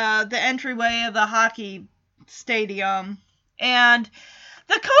the entryway of the hockey stadium, and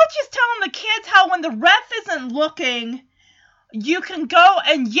the coach is telling the kids how when the ref isn't looking, you can go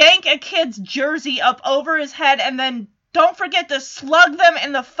and yank a kid's jersey up over his head and then don't forget to slug them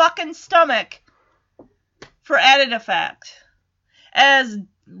in the fucking stomach for added effect. As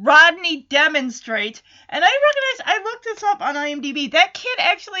Rodney demonstrates, and I looked this up on IMDb, that kid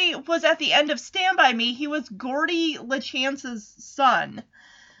actually was at the end of Stand By Me. He was Gordy LeChance's son.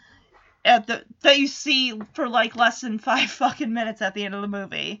 That you see for like less than 5 fucking minutes at the end of the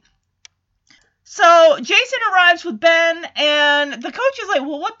movie. So Jason arrives with Ben, and the coach is like,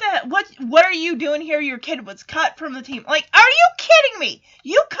 well, what are you doing here? Your kid was cut from the team. Like, are you kidding me?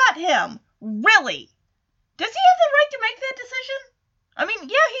 You cut him. Really? Does he have the right to make that decision? I mean,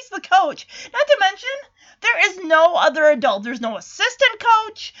 yeah, he's the coach. Not to mention, there is no other adult. There's no assistant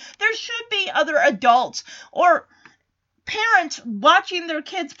coach. There should be other adults or parents watching their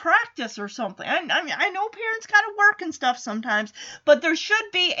kids practice or something. I mean, I know parents gotta work and stuff sometimes, but there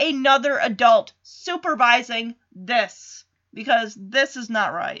should be another adult supervising this, because this is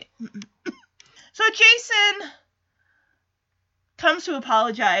not right. So Jason comes to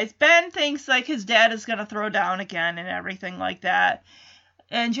apologize. Ben thinks like his dad is gonna throw down again and everything like that.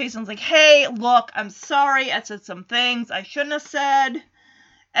 And Jason's like, hey, look, I'm sorry. I said some things I shouldn't have said.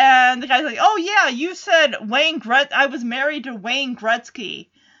 And the guy's like, oh, yeah, you said I was married to Wayne Gretzky.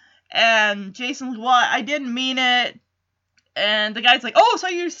 And Jason's like, well, I didn't mean it. And the guy's like, oh, so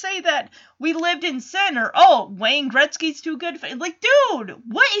you say that we lived in sin, or, oh, Wayne Gretzky's too good for... Like, dude,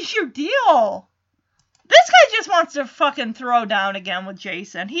 what is your deal? This guy just wants to fucking throw down again with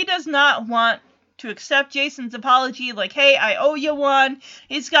Jason. He does not want to accept Jason's apology, like, hey, I owe you one.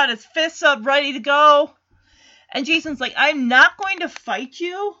 He's got his fists up, ready to go. And Jason's like, I'm not going to fight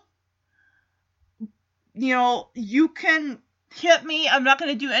you. You can hit me. I'm not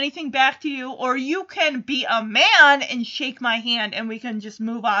going to do anything back to you. Or you can be a man and shake my hand and we can just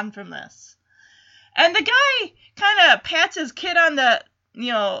move on from this. And the guy kind of pats his kid on the,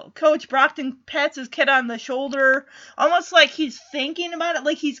 Coach Brockton pats his kid on the shoulder. Almost like he's thinking about it,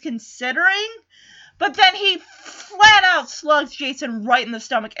 like he's considering. But then he flat out slugs Jason right in the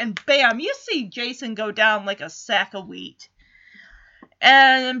stomach, and bam, you see Jason go down like a sack of wheat.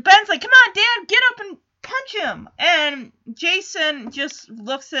 And Ben's like, come on, Dad, get up and punch him. And Jason just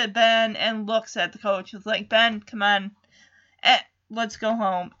looks at Ben and looks at the coach. He's like, Ben, come on, let's go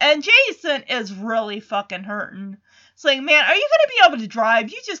home. And Jason is really fucking hurting. It's like, man, are you going to be able to drive?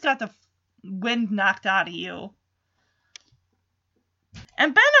 You just got the wind knocked out of you.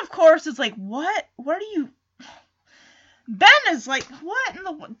 And Ben, of course, is like, what? What are you... Ben is like, what in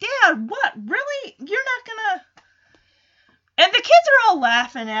the... Dad, what? Really? You're not gonna... And the kids are all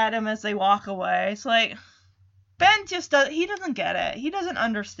laughing at him as they walk away. It's like, Ben just does... He doesn't get it. He doesn't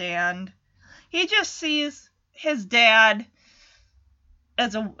understand. He just sees his dad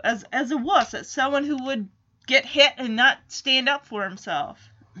as a wuss, as someone who would get hit and not stand up for himself.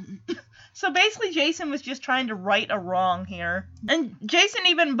 So basically, Jason was just trying to right a wrong here. And Jason,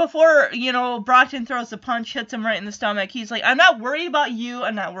 even before, Brockton throws the punch, hits him right in the stomach, he's like, I'm not worried about you,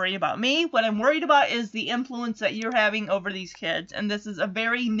 I'm not worried about me. What I'm worried about is the influence that you're having over these kids, and this is a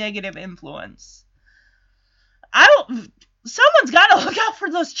very negative influence. Someone's got to look out for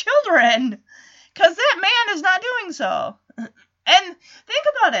those children, because that man is not doing so. And think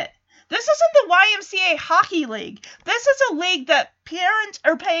about it. This isn't the YMCA hockey league. This is a league that parents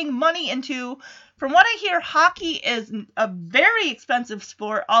are paying money into. From what I hear, hockey is a very expensive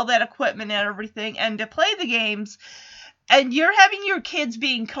sport, all that equipment and everything, and to play the games, and you're having your kids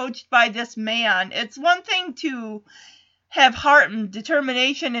being coached by this man. It's one thing to have heart and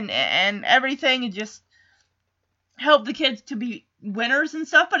determination and everything and just help the kids to be winners and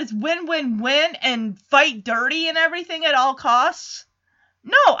stuff, but it's win-win-win and fight dirty and everything at all costs.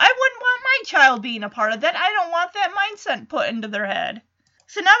 No, I wouldn't want my child being a part of that. I don't want that mindset put into their head.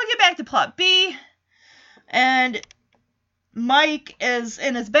 So now we get back to plot B, and Mike is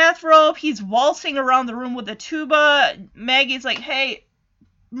in his bathrobe. He's waltzing around the room with a tuba. Maggie's like, hey,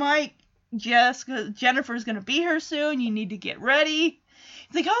 Mike, Jennifer's going to be here soon. You need to get ready.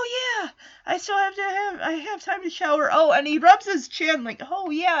 He's like, oh, yeah, I have time to shower. Oh, and he rubs his chin like,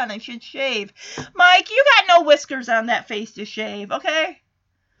 oh, yeah, and I should shave. Mike, you got no whiskers on that face to shave, okay?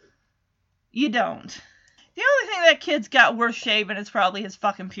 You don't. The only thing that kid's got worth shaving is probably his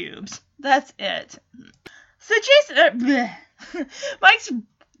fucking pubes. That's it. So Jason, Mike's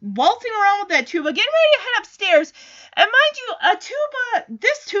waltzing around with that tuba, getting ready to head upstairs. And mind you,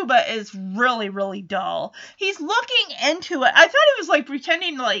 this tuba is really, really dull. He's looking into it. I thought he was like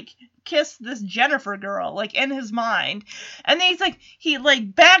pretending to like kiss this Jennifer girl, like in his mind. And then he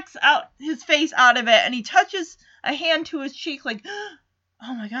backs out his face out of it and he touches a hand to his cheek like,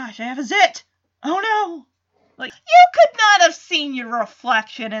 oh my gosh, I have a zit. Oh no. Like, you could not have seen your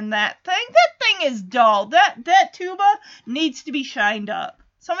reflection in that thing. That thing is dull. That tuba needs to be shined up.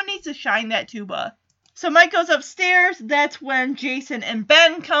 Someone needs to shine that tuba. So Mike goes upstairs. That's when Jason and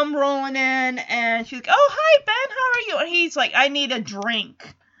Ben come rolling in. And she's like, oh, hi, Ben. How are you? And he's like, I need a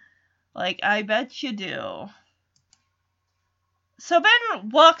drink. Like, I bet you do. So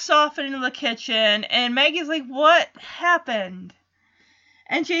Ben walks off into the kitchen. And Maggie's like, what happened?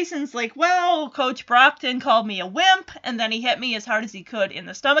 And Jason's like, well, Coach Brockton called me a wimp. And then he hit me as hard as he could in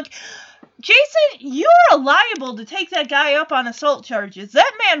the stomach. Jason, you're liable to take that guy up on assault charges.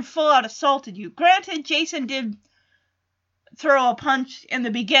 That man full out assaulted you. Granted, Jason did throw a punch in the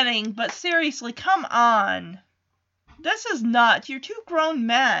beginning, but seriously, come on. This is nuts. You're two grown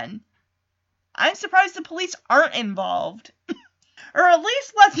men. I'm surprised the police aren't involved. Or at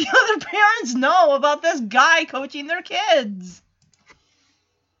least let the other parents know about this guy coaching their kids.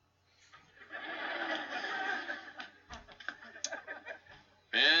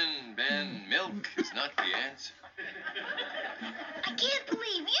 Ben, milk is not the answer. I can't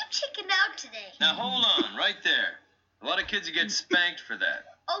believe you chickened out today. Now hold on, right there. A lot of kids would get spanked for that.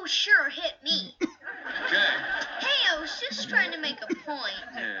 Oh, sure, hit me. Okay. Hey, I was just trying to make a point.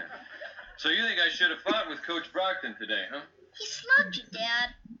 Yeah. So you think I should have fought with Coach Brockton today, huh? He slugged you,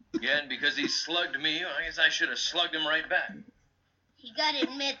 Dad. Yeah, and because he slugged me, I guess I should have slugged him right back. You gotta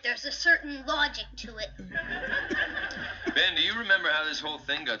admit, there's a certain logic to it. Ben, do you remember how this whole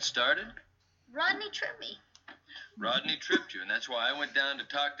thing got started? Rodney tripped me. Rodney tripped you, and that's why I went down to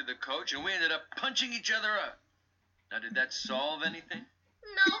talk to the coach, and we ended up punching each other up. Now, did that solve anything?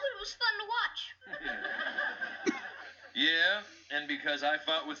 No, but it was fun to watch. Yeah, and because I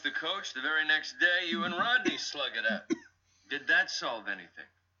fought with the coach, the very next day, you and Rodney slug it out. Did that solve anything?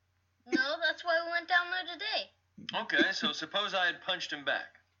 No, that's why we went down there today. Okay, so suppose I had punched him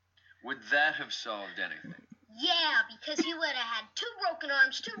back. Would that have solved anything? Yeah, because he would have had 2 broken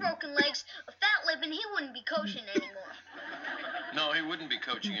arms, 2 broken legs, a fat lip, and he wouldn't be coaching anymore. No, he wouldn't be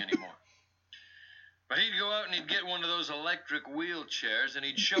coaching anymore. But he'd go out and he'd get one of those electric wheelchairs, and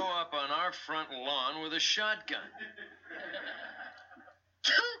he'd show up on our front lawn with a shotgun.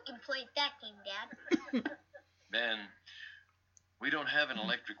 You can play that game, Dad. Ben, we don't have an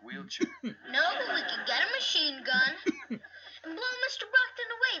electric wheelchair. No, but we could get a machine gun and blow Mr. Brockton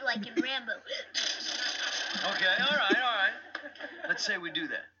away like in Rambo. Okay, all right. Let's say we do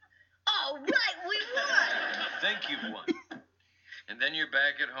that. All right, we won. Think you've won. And then you're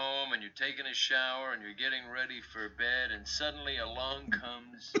back at home and you're taking a shower and you're getting ready for bed and suddenly along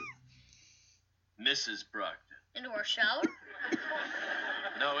comes Mrs. Brockton. Into our shower?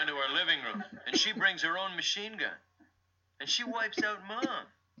 No, into our living room. And she brings her own machine gun. And she wipes out Mom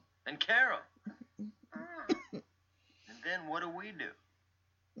and Carol. And then what do?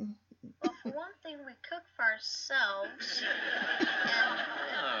 Well, for one thing, we cook for ourselves. And,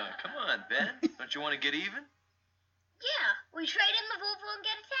 Oh, come on, Ben. Don't you want to get even? yeah, we trade in the Volvo and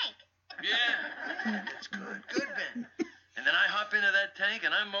get a tank. Yeah. That's good. Good, Ben. And then I hop into that tank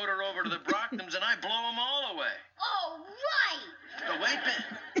and I motor over to the Brocktons and I blow them all away. All right. But wait, Ben.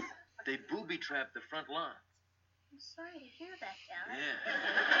 They booby-trap the front lawn. I'm sorry to hear that, Dad. Yeah.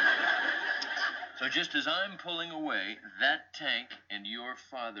 So just as I'm pulling away, that tank and your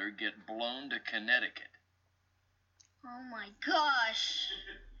father get blown to Connecticut. Oh, my gosh.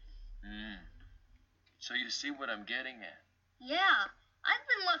 So you see what I'm getting at? Yeah, I've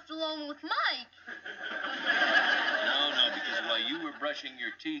been left alone with Mike. No, because while you were brushing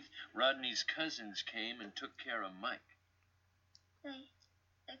your teeth, Rodney's cousins came and took care of Mike.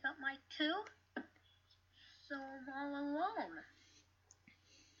 They got Mike too? So I'm all alone.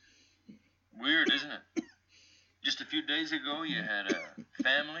 Weird, isn't it? Just a few days ago, you had a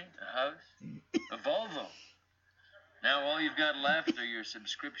family, a house, a Volvo. Now all you've got left are your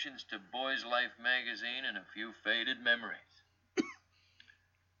subscriptions to Boys Life magazine and a few faded memories.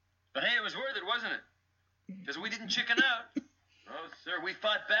 But hey, it was worth it, wasn't it? Because we didn't chicken out. Oh, sir, we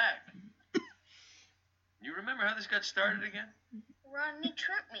fought back. You remember how this got started again? Rodney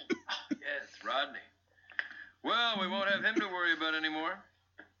tripped me. Yes, Rodney. Well, we won't have him to worry about anymore.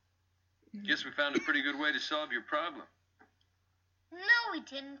 Guess we found a pretty good way to solve your problem. No, we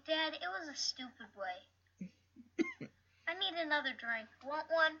didn't, Dad. It was a stupid way. I need another drink. Want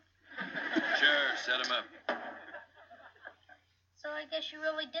one? Sure, set him up. So I guess you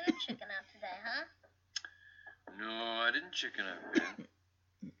really didn't chicken out today, huh? No, I didn't chicken out, Ben.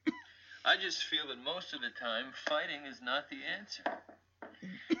 I just feel that most of the time, fighting is not the answer.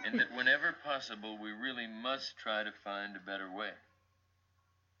 And that whenever possible, we really must try to find a better way.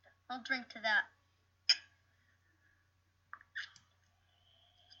 I'll drink to that.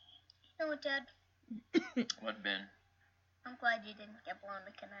 You know what, Dad? What, Ben? I'm glad you didn't get blown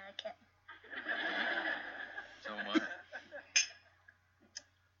to Connecticut. So am I.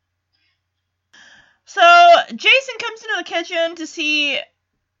 So Jason comes into the kitchen to see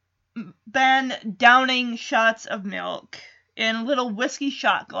Ben downing shots of milk in little whiskey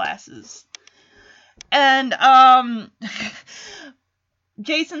shot glasses. And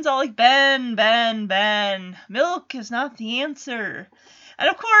Jason's all like, Ben, milk is not the answer. And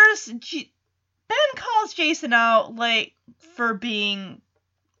of course, Ben calls Jason out, like, for being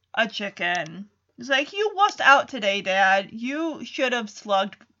a chicken. He's like, you wussed out today, Dad. You should have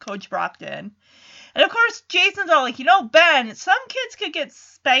slugged Coach Brockton. And of course, Jason's all like, Ben, some kids could get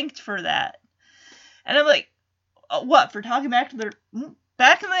spanked for that. And I'm like, what, for talking back in the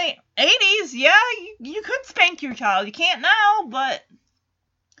 80s? Yeah, you could spank your child. You can't now, but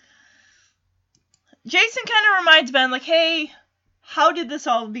Jason kind of reminds Ben, like, hey, how did this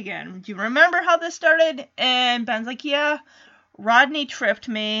all begin? Do you remember how this started? And Ben's like, yeah, Rodney tripped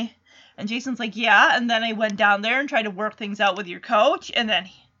me. And Jason's like, yeah, and then I went down there and tried to work things out with your coach, and then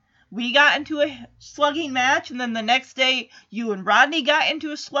we got into a slugging match, and then the next day, you and Rodney got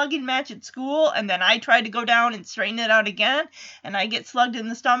into a slugging match at school, and then I tried to go down and straighten it out again, and I get slugged in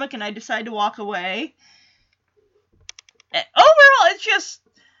the stomach, and I decide to walk away. And overall, it's just,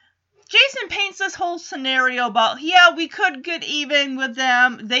 Jason paints this whole scenario about, yeah, we could get even with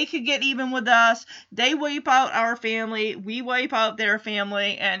them, they could get even with us, they wipe out our family, we wipe out their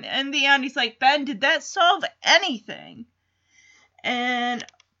family, and in the end, he's like, Ben, did that solve anything? And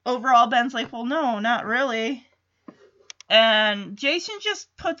overall, Ben's like, well, no, not really. And Jason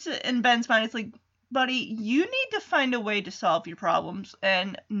just puts it in Ben's mind. It's like, buddy, you need to find a way to solve your problems,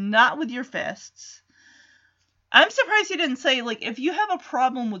 and not with your fists. I'm surprised he didn't say, like, if you have a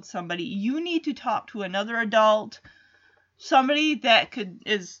problem with somebody, you need to talk to another adult, somebody that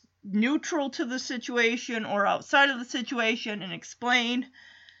is neutral to the situation or outside of the situation, and explain.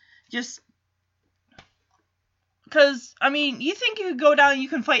 Just because, I mean, you think you could go down and you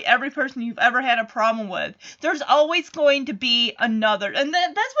can fight every person you've ever had a problem with. There's always going to be another. And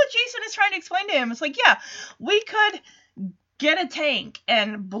that's what Jason is trying to explain to him. It's like, yeah, we could get a tank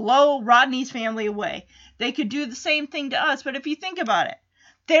and blow Rodney's family away. They could do the same thing to us. But if you think about it,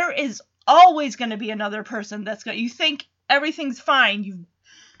 there is always going to be another person that's going to, you think everything's fine.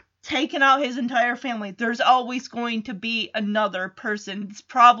 taken out his entire family. There's always going to be another person. This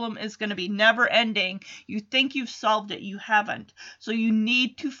problem is going to be never ending. You think you've solved it. You haven't. So you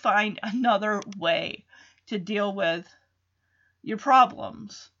need to find another way to deal with your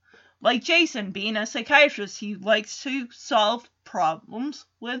problems. Like Jason, being a psychiatrist, he likes to solve problems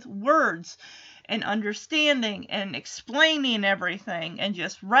with words and understanding and explaining everything and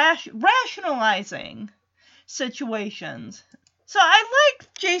just rationalizing situations. So I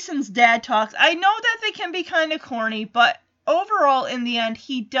like Jason's dad talks. I know that they can be kind of corny, but overall, in the end,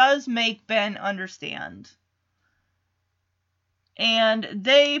 he does make Ben understand. And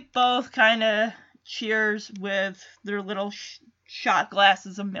they both kind of cheers with their little shot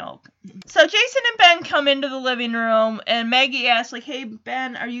glasses of milk. So Jason and Ben come into the living room, and Maggie asks, like, hey,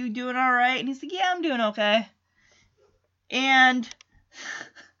 Ben, are you doing all right? And he's like, yeah, I'm doing okay. And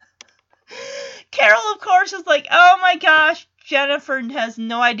Carol, of course, is like, oh my gosh, Jennifer has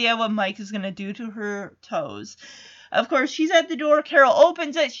no idea what Mike is going to do to her toes. Of course, she's at the door. Carol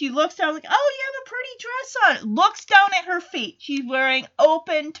opens it. She looks down like, oh, you have a pretty dress on. Looks down at her feet. She's wearing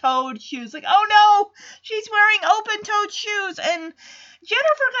open-toed shoes. Like, oh no, she's wearing open-toed shoes. And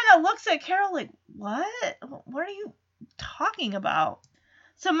Jennifer kind of looks at Carol like, what? What are you talking about?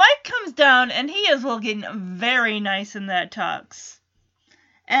 So Mike comes down, and he is looking very nice in that tux.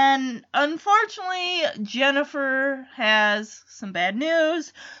 And unfortunately, Jennifer has some bad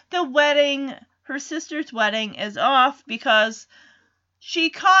news. The wedding, her sister's wedding, is off because she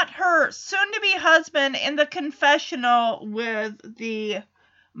caught her soon-to-be husband in the confessional with the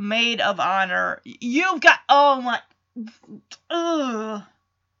maid of honor. You've got, oh my, ugh.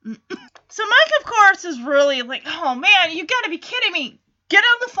 So Mike, of course, is really like, oh man, you gotta be kidding me. Get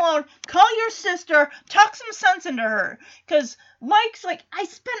on the phone, call your sister, talk some sense into her. Because Mike's like, I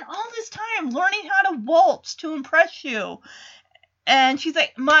spent all this time learning how to waltz to impress you. And she's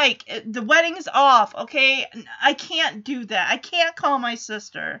like, Mike, the wedding is off, okay? I can't do that. I can't call my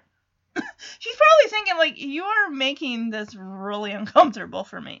sister. She's probably thinking, like, you are making this really uncomfortable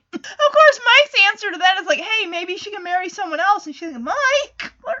for me. Of course, Mike's answer to that is like, hey, maybe she can marry someone else. And she's like,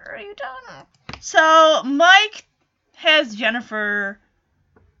 Mike, what are you doing? So Mike has Jennifer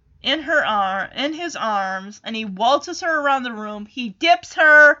in his arms, and he waltzes her around the room. He dips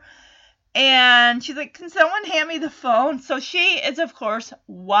her, and she's like, can someone hand me the phone? So she is, of course,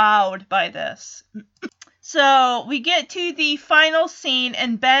 wowed by this. So we get to the final scene,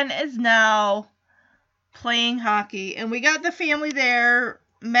 and Ben is now playing hockey, and we got the family there,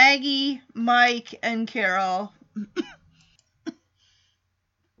 Maggie, Mike, and Carol.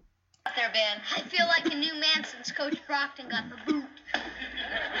 There, Ben. I feel like a new man since Coach Brockton got the boot.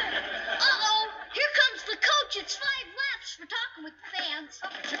 Uh-oh! Here comes the coach. It's 5 laps for talking with the fans. All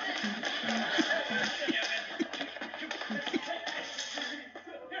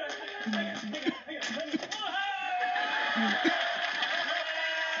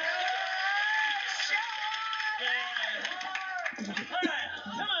right,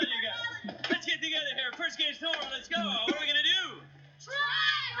 come on, you guys. Let's get together here. First game's tomorrow. Let's go. What are we gonna do? Try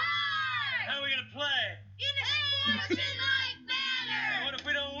hard! How are we gonna play? In a sportsmanlike manner! What if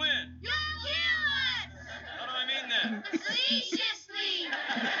we don't win? You'll kill us! How do I mean that? Facetiously!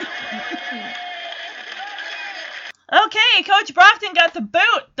 Okay, Coach Brockton got the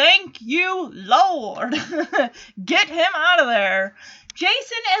boot. Thank you, Lord. Get him out of there.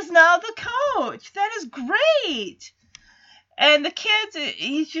 Jason is now the coach. That is great. And the kids,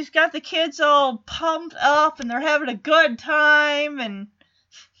 he's just got the kids all pumped up, and they're having a good time. And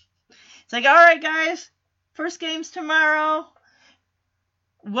it's like, all right, guys, first game's tomorrow.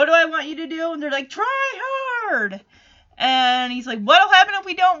 What do I want you to do? And they're like, try hard. And he's like, what'll happen if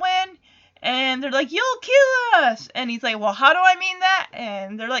we don't win? And they're like, you'll kill us. And he's like, well, how do I mean that?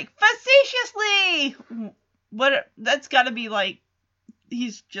 And they're like, facetiously. What? That's got to be like,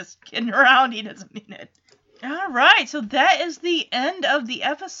 he's just kidding around. He doesn't mean it. All right, so that is the end of the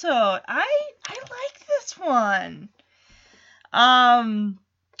episode. I like this one. I'm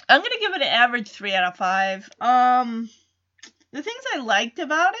gonna give it an average 3 out of 5. The things I liked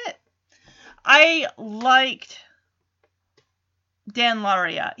about it, I liked Dan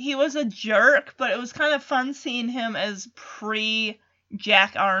Lauria. He was a jerk, but it was kind of fun seeing him as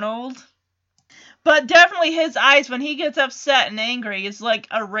pre-Jack Arnold. But definitely his eyes, when he gets upset and angry, is like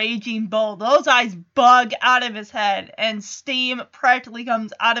a raging bull. Those eyes bug out of his head, and steam practically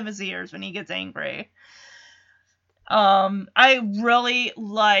comes out of his ears when he gets angry. I really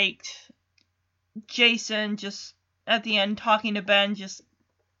liked Jason just at the end talking to Ben, just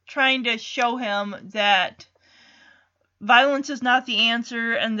trying to show him that violence is not the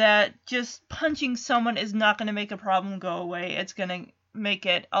answer, and that just punching someone is not going to make a problem go away. It's going to make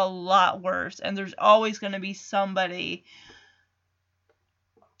it a lot worse. And there's always going to be somebody.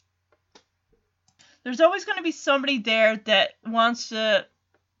 There's always going to be somebody there that wants to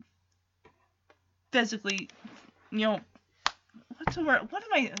physically, what's the word? What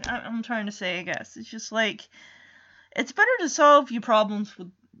am I'm trying to say, I guess. It's just like, it's better to solve your problems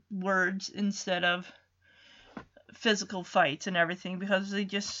with words instead of physical fights and everything, because they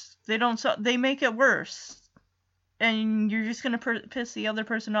make it worse. And you're just going to piss the other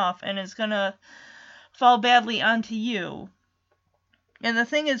person off, and it's going to fall badly onto you. And the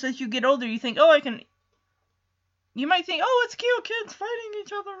thing is, as you get older, you think, you might think, it's cute, kids fighting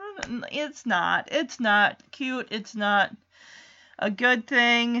each other. And it's not. It's not cute. It's not a good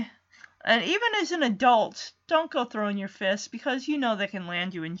thing. And even as an adult, don't go throwing your fists, because you know that can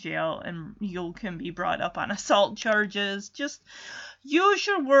land you in jail and you can be brought up on assault charges. Just use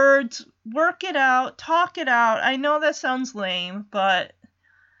your words, work it out, talk it out. I know that sounds lame, but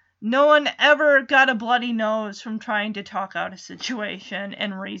no one ever got a bloody nose from trying to talk out a situation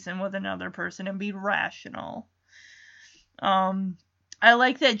and reason with another person and be rational. I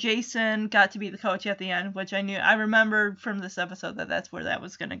like that Jason got to be the coach at the end, which I remembered from this episode that that's where that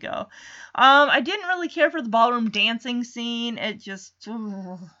was going to go. I didn't really care for the ballroom dancing scene. It just...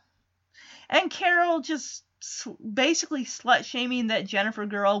 And Carol just basically slut-shaming that Jennifer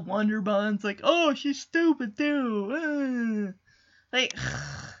girl, Wonderbun's like, she's stupid too. Like,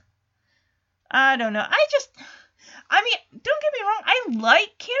 I don't know. Don't get me wrong, I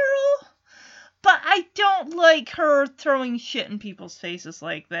like Carol, but I don't like her throwing shit in people's faces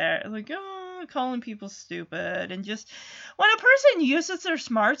like that. Like, calling people stupid. And just, when a person uses their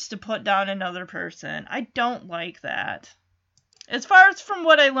smarts to put down another person, I don't like that. As far as from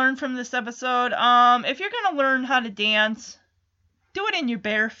what I learned from this episode, if you're going to learn how to dance, do it in your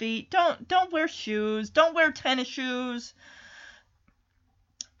bare feet. Don't wear shoes. Don't wear tennis shoes.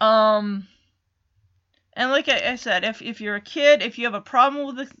 And like I said, if you're a kid, if you have a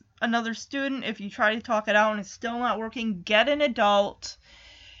problem with another student, if you try to talk it out and it's still not working, get an adult,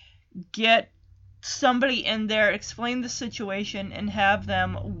 get somebody in there, explain the situation, and have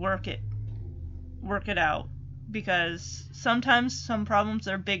them work it out, because sometimes some problems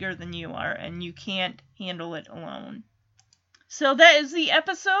are bigger than you are and you can't handle it alone. So that is the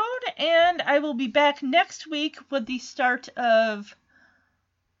episode, and I will be back next week with the start of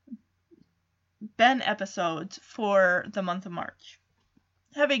Ben episodes for the month of March.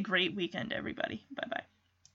 Have a great weekend, everybody. Bye-bye.